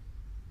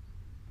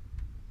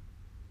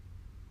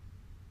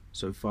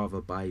 So, Father,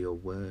 by your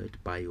word,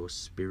 by your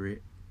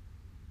Spirit,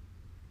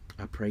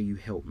 I pray you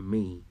help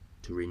me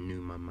to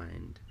renew my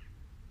mind.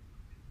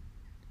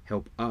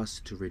 Help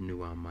us to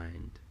renew our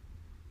mind.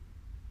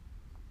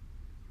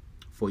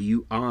 For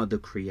you are the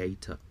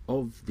creator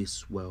of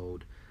this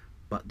world,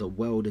 but the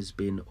world has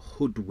been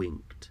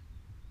hoodwinked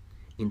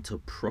into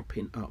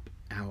propping up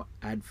our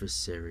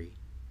adversary,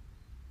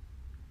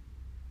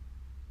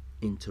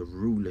 into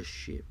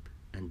rulership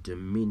and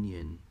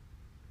dominion.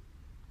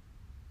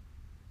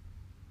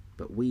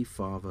 But we,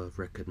 Father,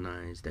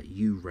 recognize that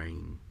you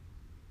reign,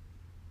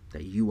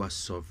 that you are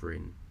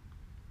sovereign,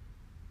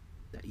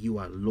 that you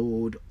are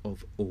Lord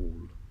of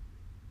all.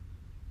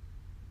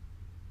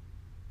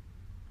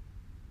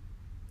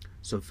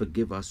 So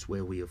forgive us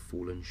where we have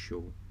fallen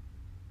short.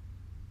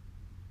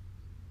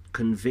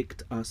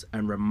 Convict us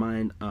and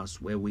remind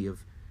us where we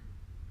have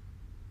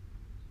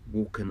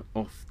walking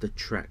off the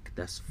track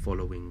that's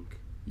following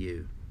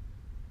you.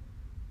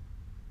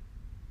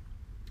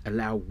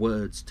 Allow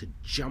words to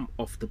jump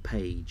off the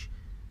page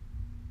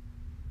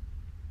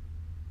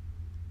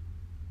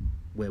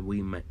where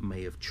we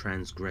may have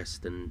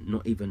transgressed and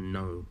not even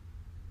know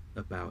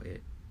about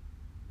it.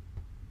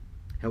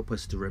 Help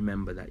us to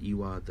remember that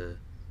you are the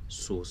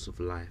source of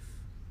life,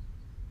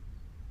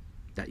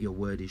 that your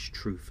word is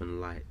truth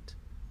and light,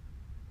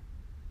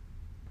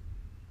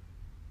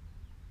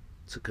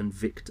 to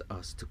convict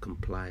us to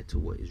comply to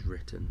what is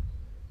written.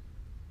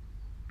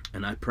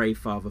 And I pray,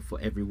 Father, for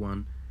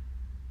everyone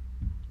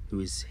who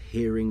is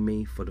hearing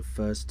me for the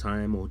first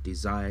time or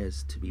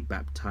desires to be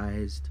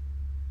baptized,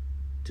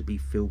 to be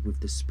filled with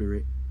the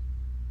Spirit,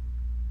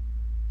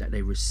 that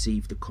they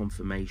receive the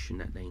confirmation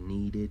that they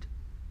needed,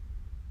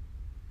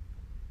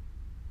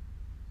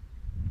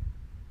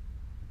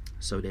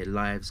 so their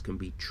lives can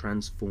be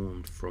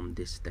transformed from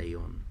this day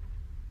on.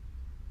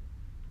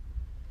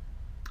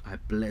 I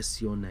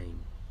bless your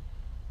name.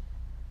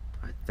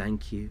 I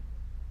thank you.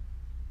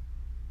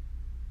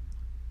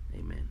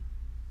 Amen.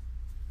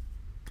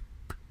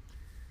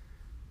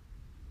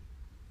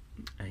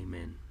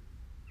 Amen.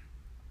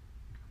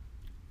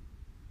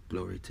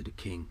 Glory to the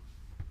King.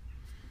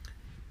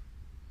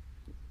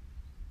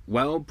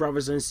 Well,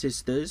 brothers and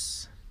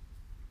sisters,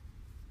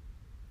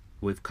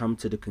 we've come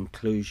to the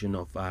conclusion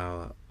of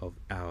our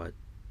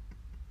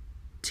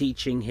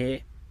teaching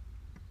here.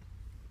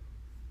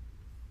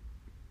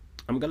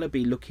 I'm going to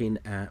be looking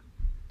at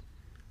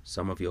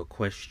some of your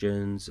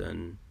questions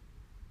and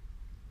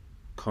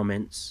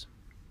comments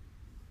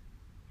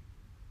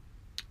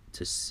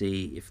to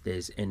see if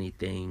there's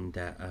anything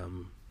that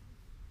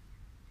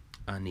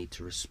I need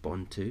to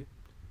respond to.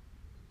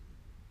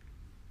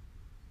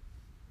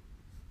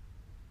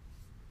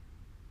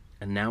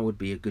 And now would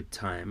be a good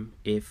time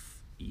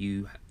if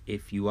you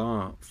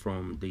are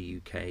from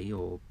the UK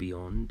or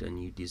beyond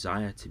and you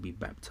desire to be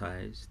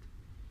baptized,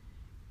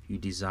 you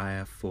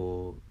desire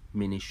for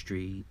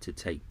ministry to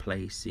take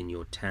place in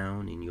your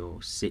town, in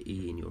your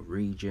city, in your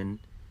region,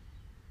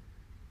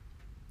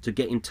 to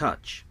get in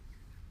touch.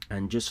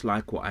 And just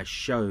like what I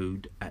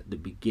showed at the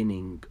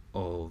beginning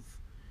of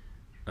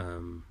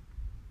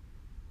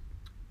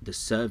the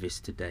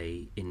service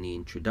today, in the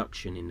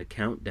introduction, in the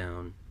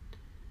countdown,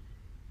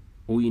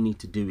 all you need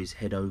to do is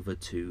head over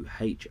to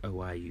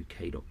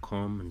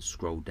hoiuk.com and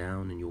scroll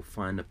down, and you'll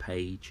find a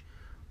page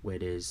where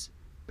there's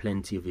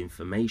plenty of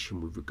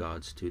information with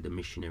regards to the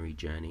missionary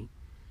journey.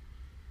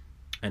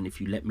 And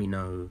if you let me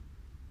know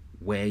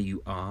where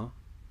you are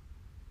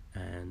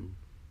and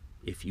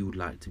if you would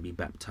like to be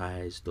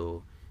baptized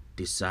or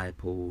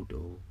discipled,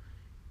 or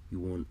you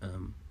want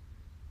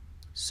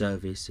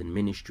service and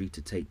ministry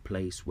to take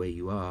place where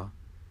you are,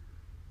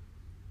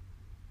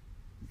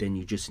 then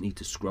you just need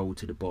to scroll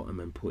to the bottom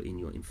and put in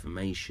your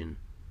information,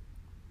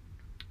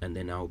 and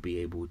then I'll be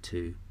able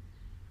to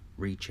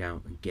reach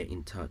out and get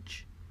in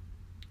touch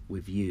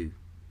with you.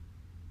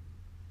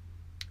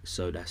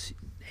 So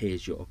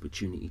here's your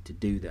opportunity to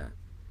do that.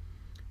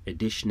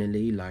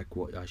 Additionally, like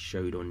what I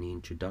showed on the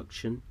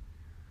introduction,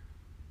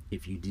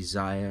 if you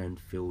desire and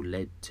feel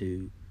led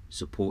to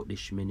support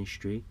this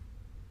ministry,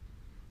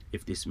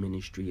 if this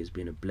ministry has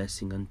been a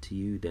blessing unto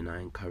you, then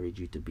I encourage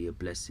you to be a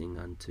blessing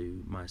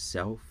unto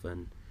myself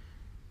and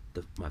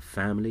my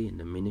family and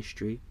the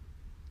ministry,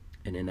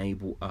 and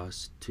enable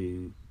us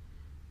to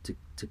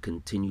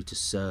continue to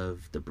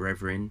serve the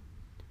brethren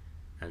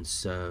and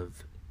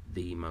serve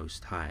the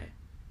Most High.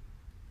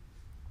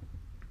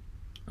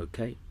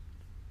 Okay?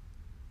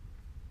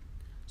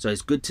 So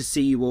it's good to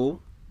see you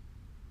all.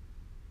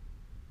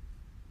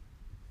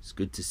 It's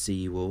good to see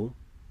you all.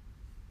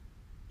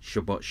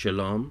 Shabbat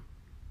Shalom.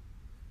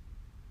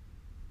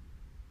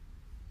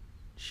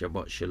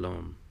 Shabbat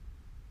Shalom.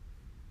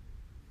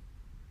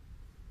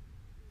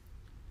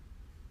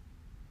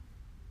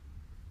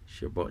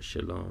 Shabbat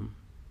Shalom.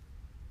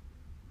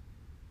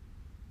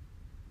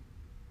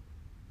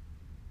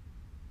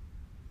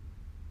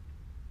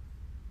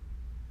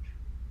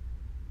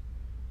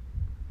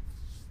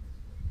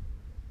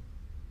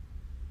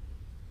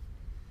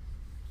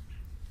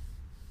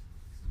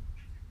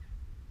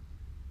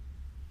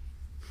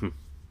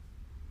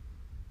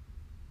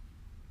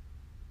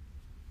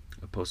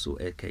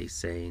 Apostle Eke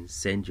saying,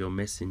 send your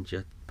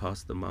messenger,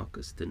 Pastor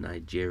Marcus, to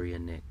Nigeria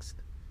next.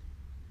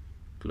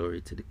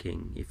 Glory to the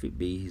King, if it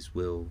be his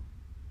will.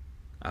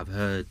 I've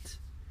heard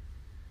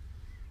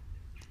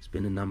there's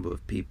been a number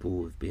of people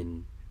who have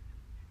been,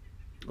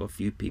 or a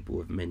few people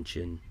have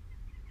mentioned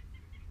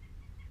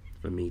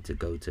for me to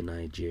go to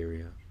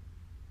Nigeria.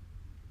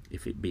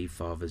 If it be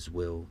Father's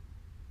will,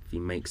 if he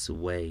makes a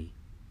way,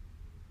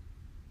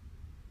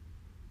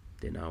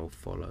 then I will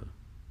follow.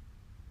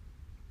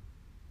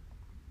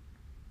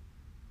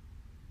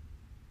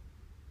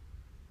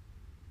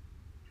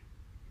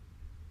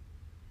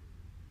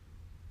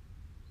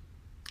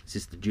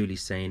 Sister Julie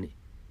saying,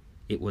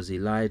 it was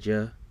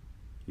Elijah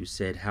who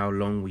said, how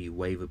long will you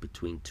waver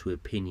between two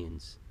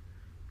opinions?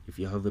 If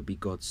Jehovah be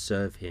God,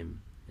 serve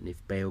him, and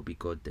if Baal be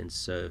God, then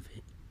serve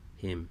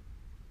him.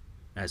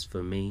 As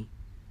for me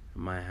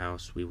and my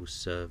house, we will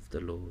serve the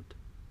Lord.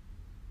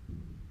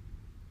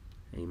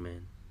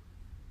 Amen.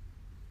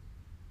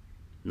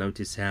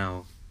 Notice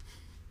how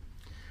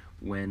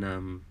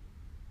when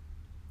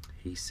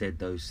he said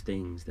those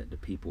things that the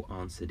people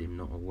answered him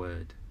not a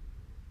word.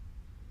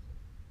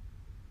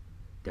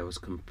 There was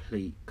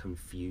complete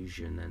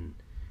confusion and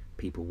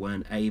people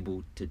weren't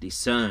able to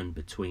discern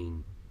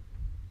between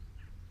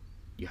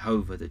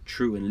Jehovah, the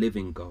true and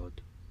living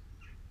God,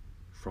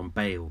 from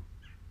Baal.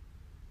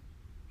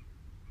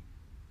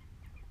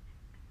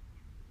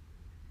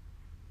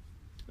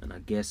 And I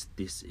guess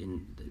this,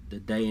 in the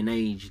day and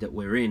age that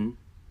we're in,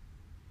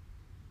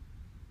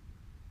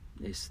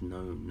 it's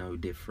no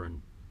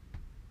different.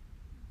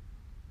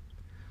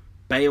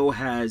 Baal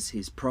has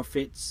his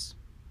prophets,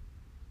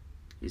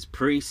 his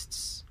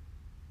priests,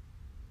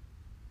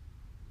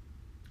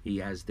 he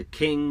has the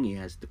king, he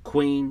has the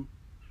queen,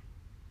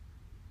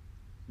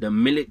 the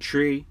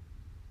military.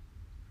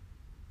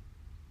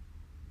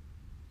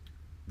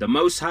 The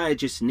Most High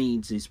just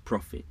needs his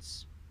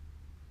prophets,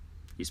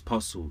 his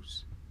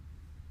apostles,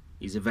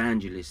 his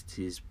evangelists,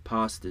 his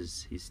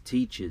pastors, his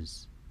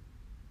teachers,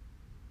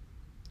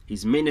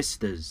 his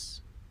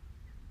ministers,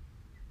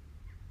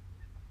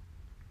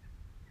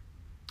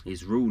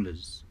 his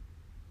rulers,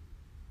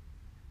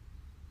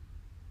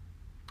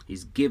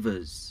 his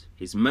givers,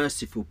 his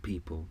merciful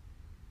people,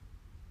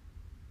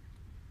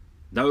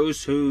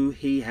 those who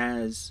he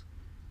has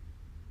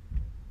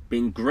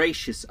been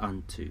gracious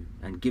unto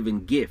and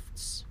given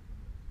gifts,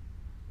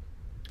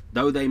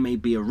 though they may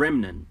be a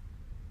remnant.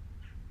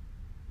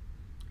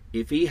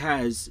 If he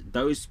has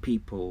those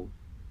people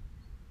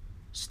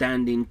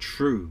standing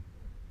true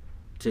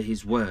to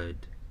his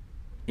word,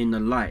 in the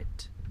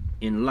light,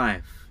 in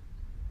life,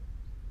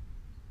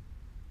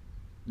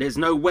 there's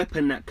no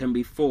weapon that can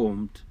be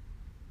formed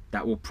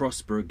that will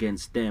prosper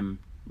against them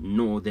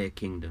nor their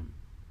kingdom.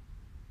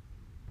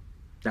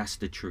 That's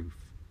the truth.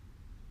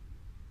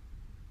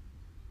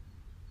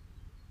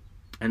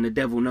 And the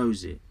devil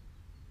knows it.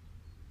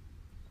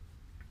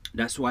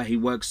 That's why he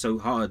works so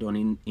hard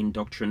on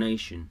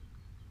indoctrination.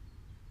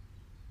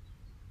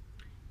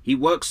 He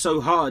works so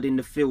hard in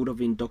the field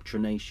of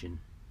indoctrination.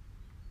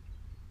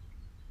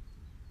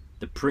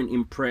 The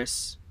printing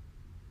press,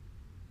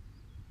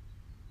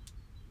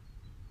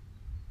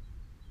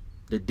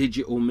 the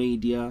digital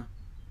media,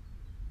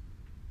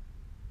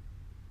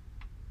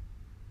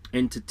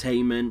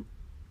 entertainment,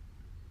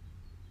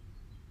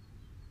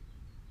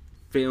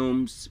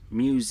 films,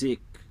 music,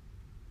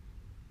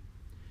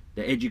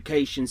 the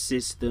education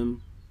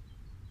system,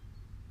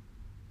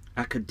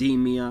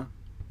 academia,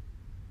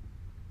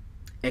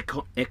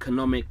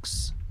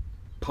 economics,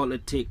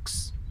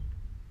 politics,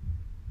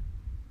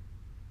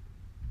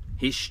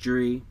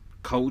 history,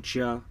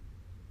 culture.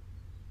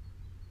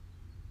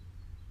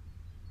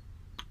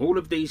 All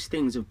of these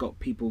things have got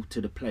people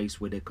to the place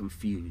where they're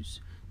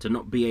confused, to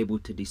not be able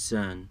to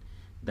discern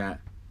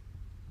that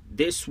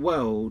this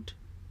world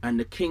and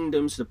the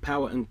kingdoms, the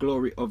power and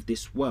glory of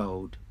this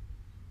world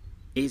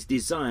is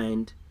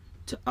designed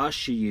to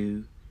usher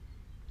you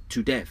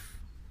to death.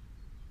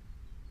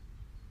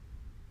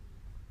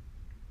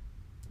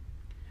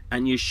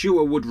 And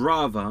Yeshua would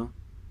rather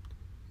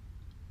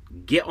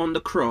get on the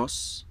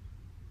cross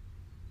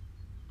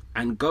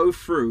and go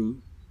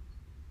through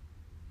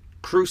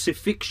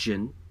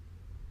crucifixion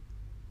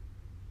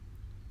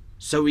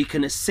so he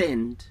can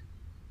ascend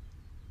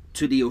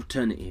to the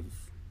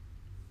alternative.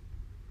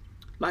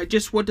 Like,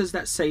 just what does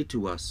that say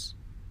to us?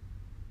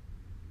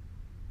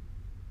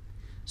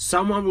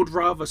 Someone would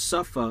rather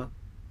suffer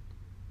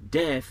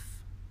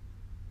death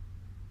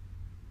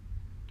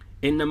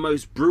in the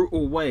most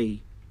brutal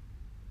way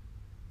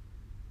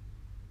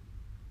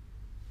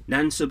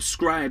than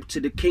subscribe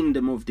to the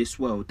kingdom of this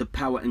world, the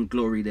power and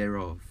glory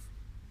thereof.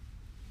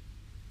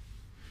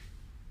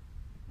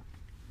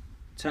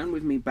 Turn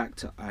with me back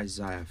to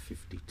Isaiah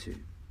 52.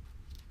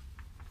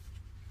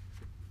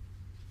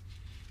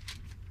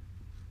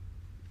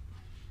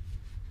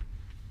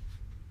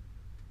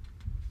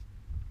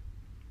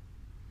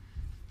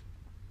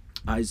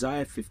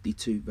 Isaiah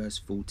 52 verse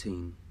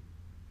 14.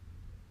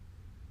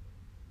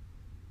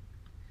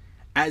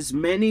 As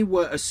many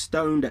were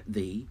astoned at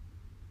thee,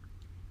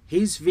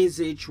 his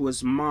visage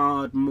was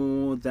marred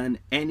more than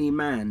any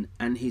man,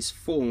 and his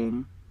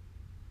form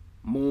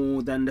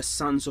more than the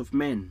sons of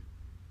men.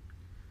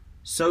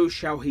 So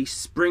shall he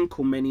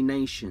sprinkle many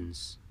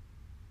nations.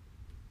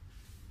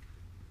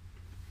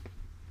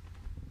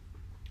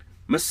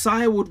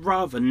 Messiah would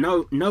rather,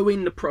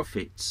 knowing the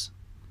prophets,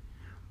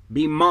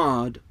 be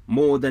marred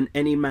more than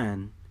any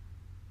man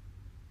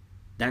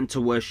than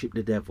to worship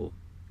the devil,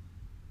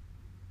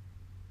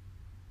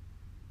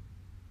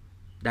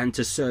 than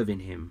to serve in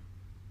him.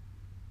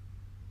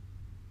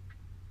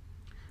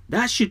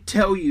 That should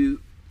tell you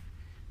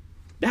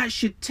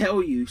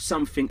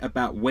something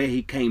about where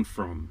he came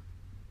from,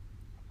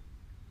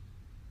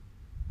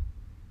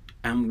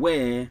 and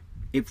where,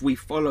 if we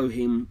follow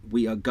him,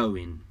 we are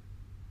going.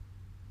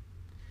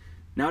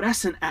 Now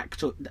that's an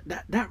act of,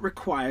 that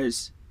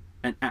requires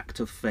an act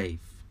of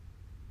faith.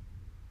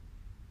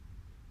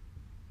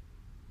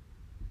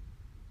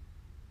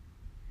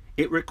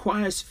 It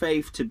requires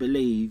faith to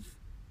believe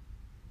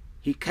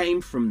he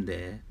came from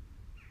there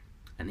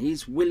and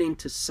he's willing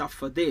to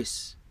suffer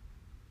this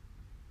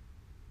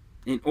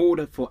in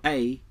order for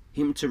A,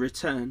 him to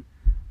return,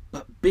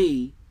 but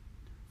B,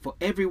 for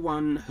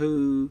everyone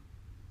who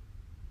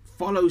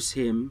follows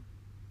him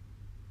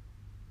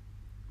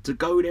to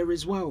go there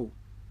as well.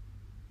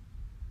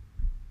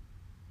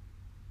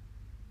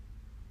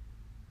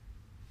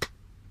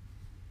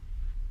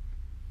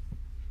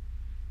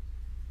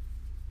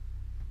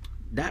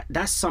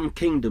 That's some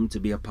kingdom to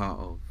be a part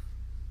of.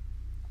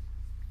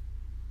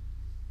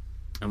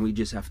 And we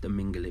just have to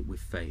mingle it with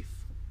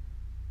faith.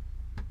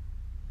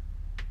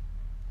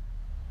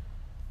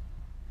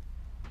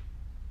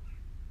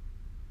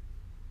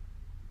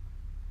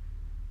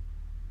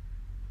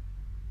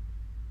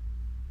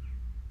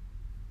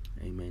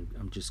 Amen.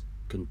 I'm just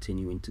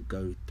continuing to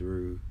go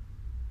through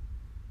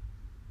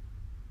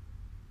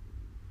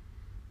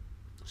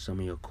some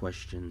of your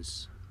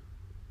questions.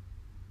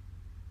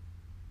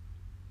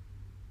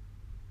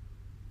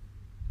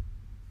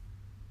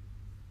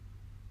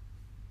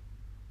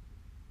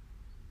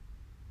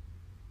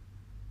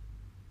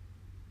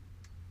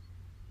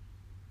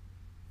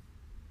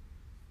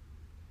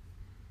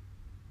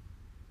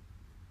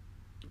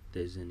 If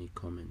there's any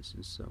comments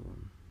and so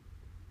on.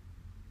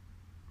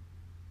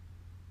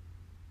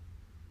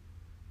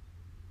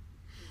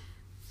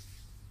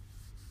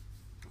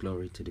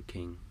 Glory to the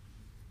King.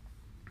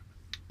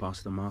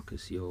 Pastor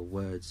Marcus, your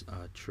words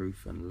are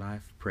truth and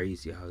life.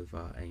 Praise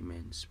Jehovah.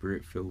 Amen.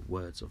 Spirit-filled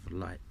words of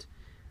light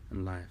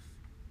and life.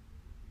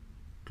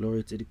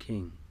 Glory to the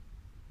King.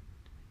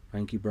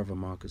 Thank you, Brother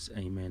Marcus.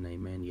 Amen.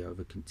 Amen.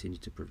 Jehovah, continue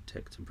to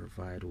protect and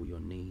provide all your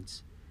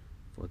needs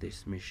for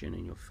this mission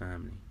and your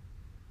family.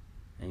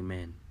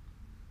 Amen.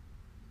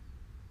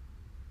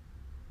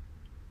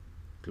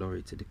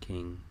 Glory to the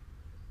King.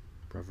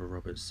 Brother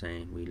Robert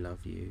saying, we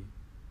love you.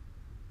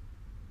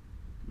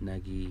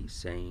 Nagi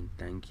saying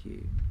thank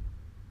you.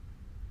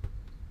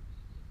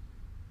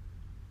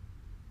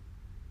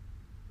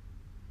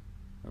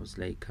 I was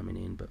late coming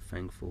in, but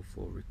thankful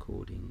for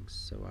recordings,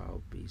 so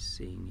I'll be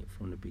seeing it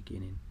from the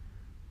beginning.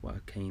 What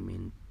I came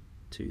in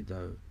to,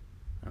 though,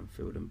 I'm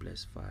filled and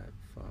blessed by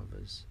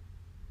fathers.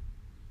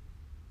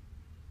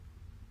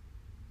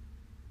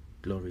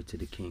 Glory to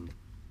the King.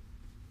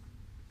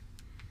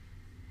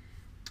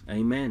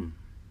 Amen.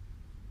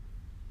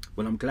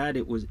 Well, I'm glad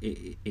it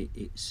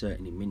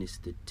certainly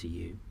ministered to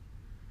you.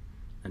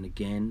 And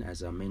again,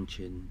 as I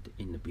mentioned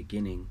in the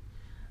beginning,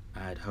 I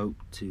had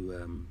hoped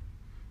to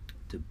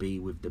be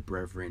with the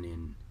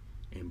brethren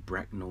in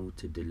Bracknell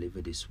to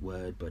deliver this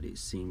word, but it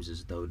seems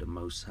as though the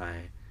Most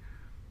High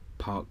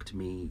parked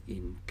me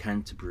in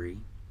Canterbury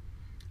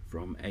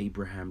from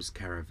Abraham's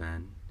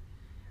caravan,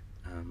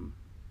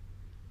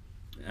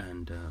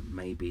 and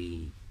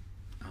maybe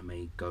I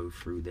may go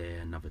through there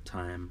another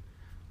time,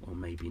 or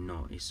maybe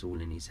not. It's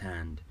all in his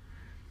hand.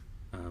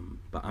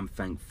 But I'm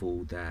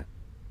thankful that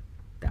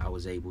I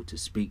was able to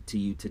speak to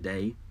you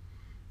today.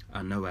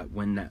 I know that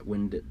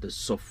when the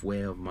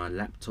software of my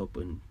laptop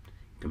and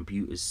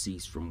computers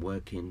ceased from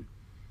working,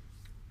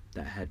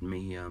 that had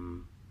me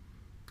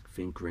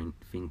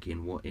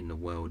thinking what in the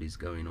world is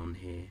going on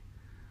here.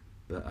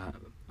 But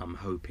I'm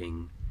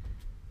hoping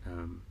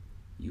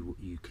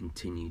you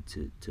continue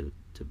to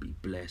be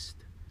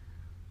blessed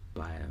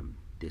by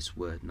this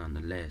word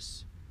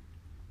nonetheless.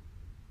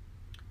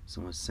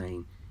 Someone's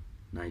saying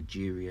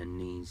Nigeria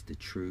needs the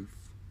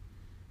truth.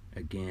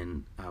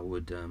 Again, I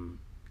would,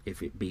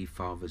 if it be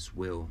Father's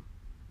will,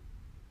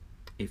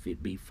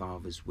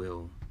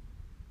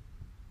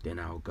 then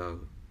I'll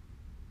go.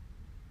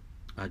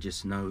 I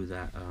just know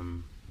that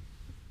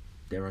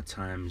there are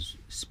times,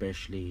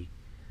 especially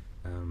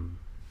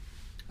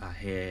I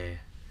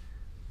hear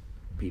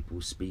people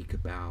speak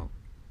about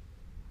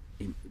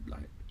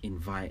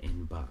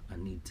inviting, but I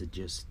need to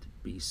just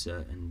be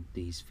certain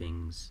these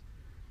things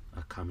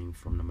are coming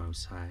from the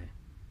Most High.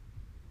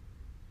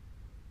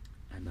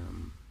 And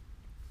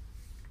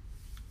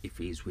if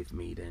he's with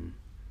me, then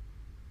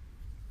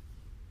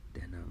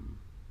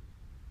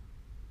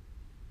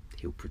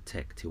he'll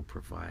protect, he'll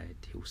provide,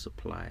 he'll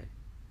supply,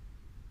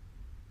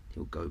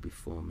 he'll go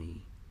before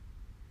me,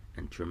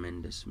 and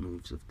tremendous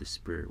moves of the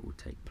Spirit will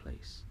take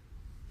place.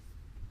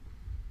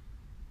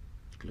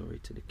 Glory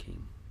to the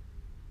King.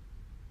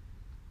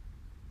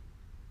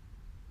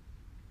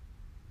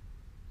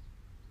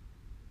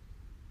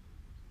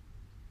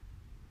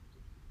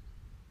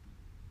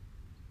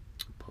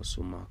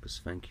 Apostle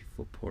Marcus, thank you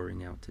for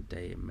pouring out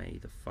today, and may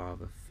the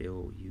Father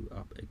fill you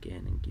up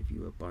again and give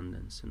you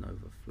abundance and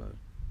overflow.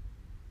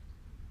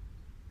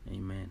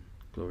 Amen.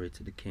 Glory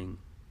to the King.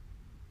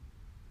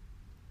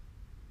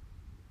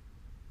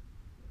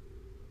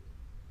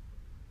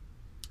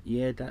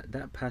 Yeah,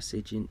 that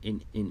passage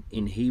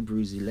in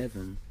Hebrews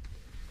 11,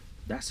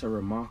 that's a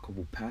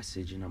remarkable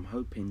passage, and I'm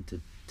hoping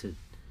to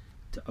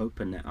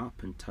open that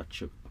up and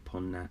touch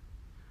upon that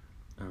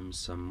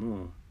some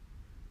more,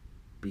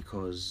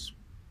 because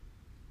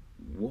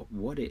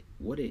what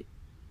it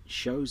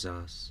shows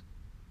us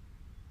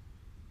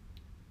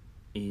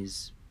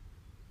is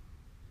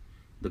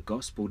the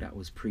gospel that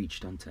was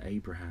preached unto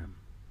Abraham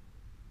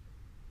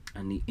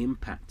and the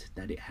impact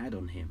that it had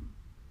on him.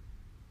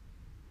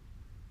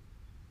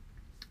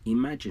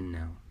 Imagine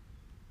now,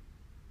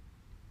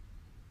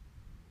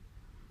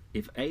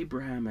 if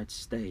Abraham had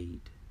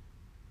stayed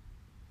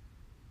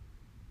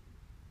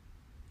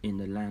in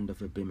the land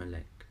of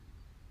Abimelech,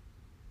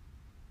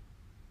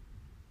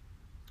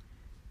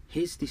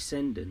 his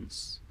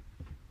descendants,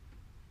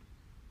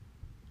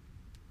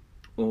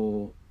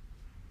 or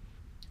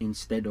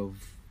instead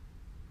of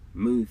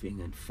moving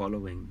and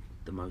following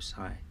the Most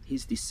High,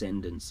 his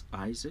descendants,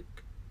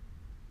 Isaac,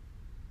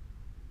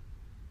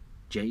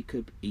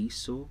 Jacob,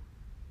 Esau,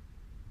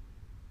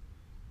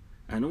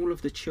 and all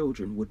of the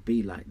children would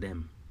be like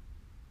them.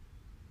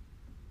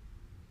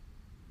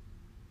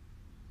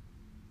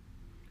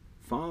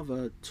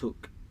 Father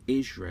took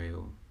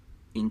Israel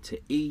into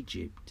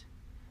Egypt,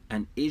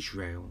 and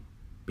Israel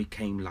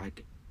became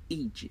like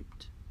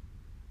Egypt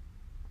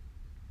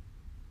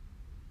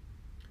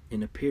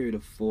in a period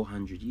of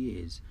 400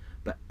 years.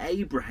 But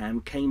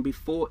Abraham came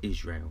before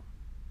Israel.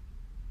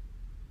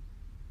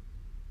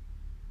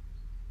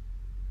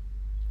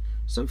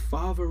 So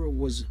Father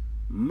was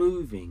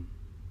moving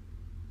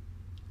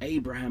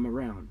Abraham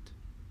around,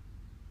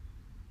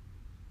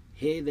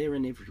 here, there,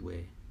 and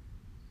everywhere,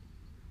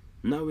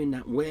 knowing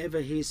that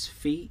wherever his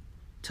feet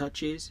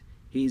touches,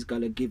 he's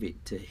going to give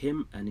it to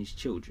him and his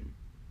children.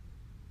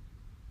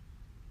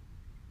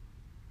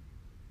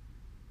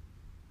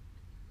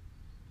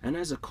 And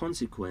as a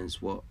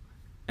consequence, what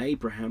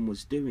Abraham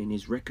was doing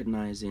is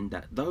recognizing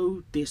that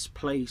though this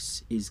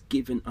place is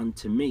given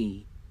unto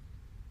me,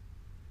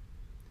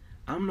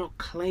 I'm not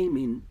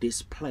claiming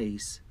this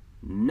place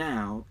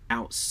now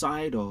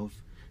outside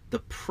of the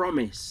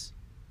promise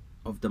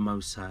of the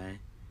Most High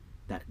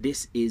that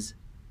this is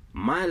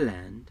my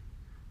land,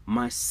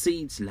 my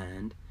seed's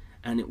land,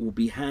 and it will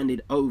be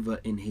handed over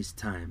in his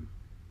time.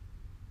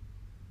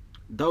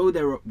 Though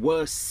there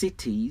were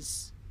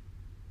cities,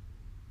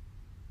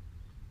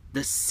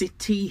 the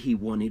city he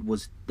wanted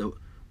was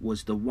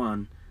the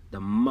one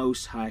the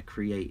Most High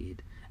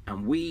created,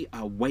 and we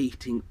are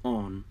waiting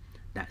on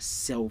that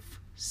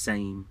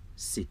same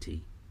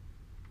city.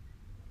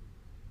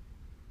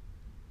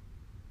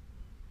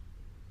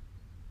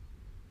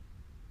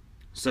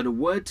 So the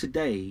word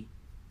today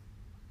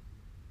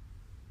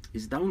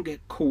is, don't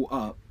get caught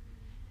up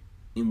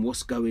in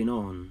what's going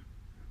on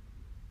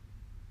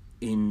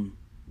in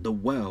the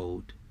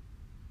world,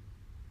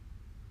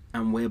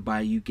 and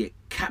whereby you get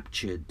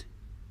captured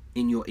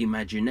in your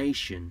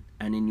imagination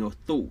and in your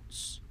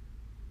thoughts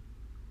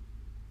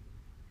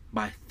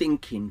by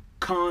thinking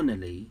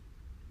carnally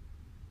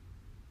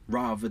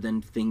rather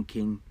than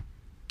thinking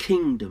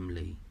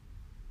kingdomly.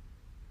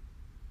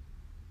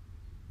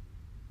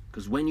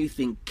 Because when you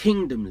think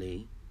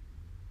kingdomly,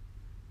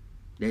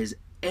 there's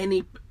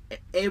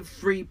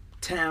every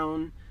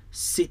town,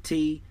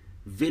 city,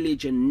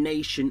 village and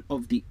nation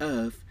of the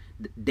earth,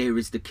 there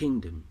is the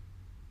kingdom.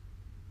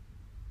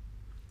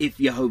 If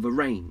Jehovah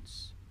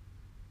reigns,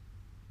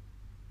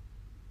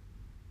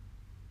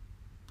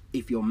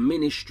 if you're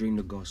ministering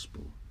the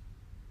gospel,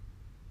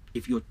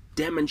 if you're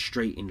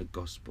demonstrating the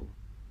gospel.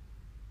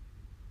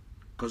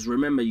 Because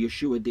remember,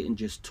 Yeshua didn't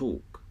just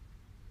talk,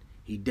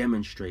 he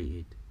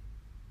demonstrated.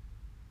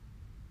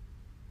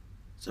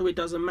 So it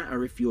doesn't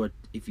matter if you're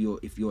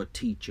a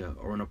teacher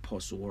or an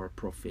apostle or a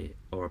prophet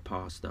or a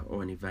pastor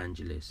or an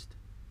evangelist.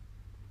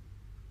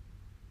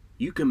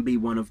 You can be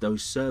one of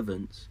those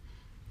servants,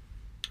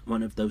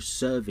 one of those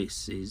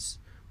services,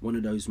 one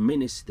of those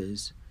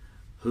ministers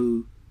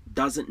who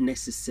doesn't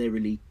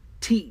necessarily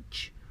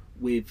teach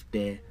with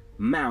their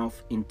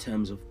mouth in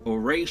terms of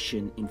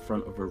oration in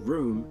front of a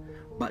room,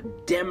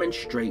 but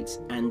demonstrates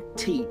and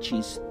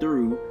teaches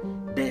through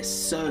their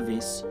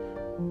service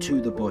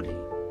to the body.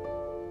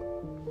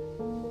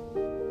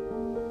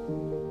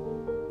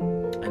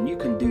 And you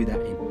can do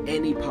that in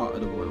any part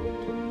of the world.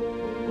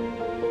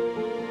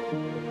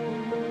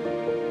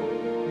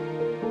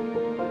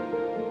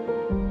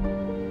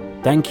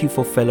 Thank you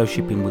for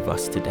fellowshipping with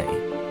us today.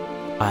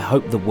 I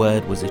hope the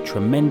word was a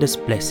tremendous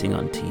blessing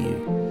unto you.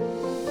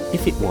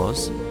 If it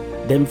was,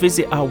 then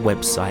visit our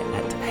website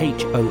at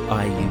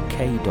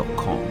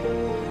hoiuk.com.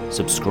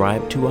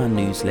 Subscribe to our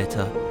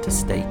newsletter to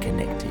stay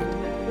connected.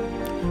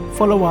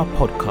 Follow our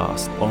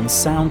podcast on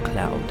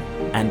SoundCloud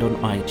and on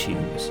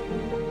iTunes.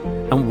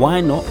 And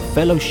why not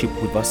fellowship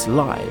with us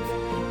live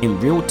in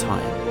real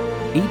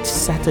time each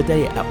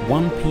Saturday at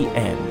 1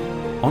 p.m.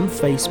 on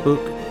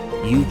Facebook,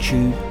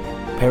 YouTube,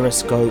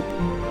 Periscope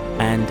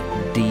and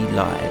D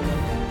Live.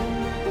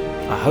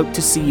 I hope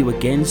to see you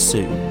again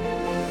soon.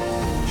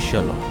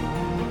 Shalom.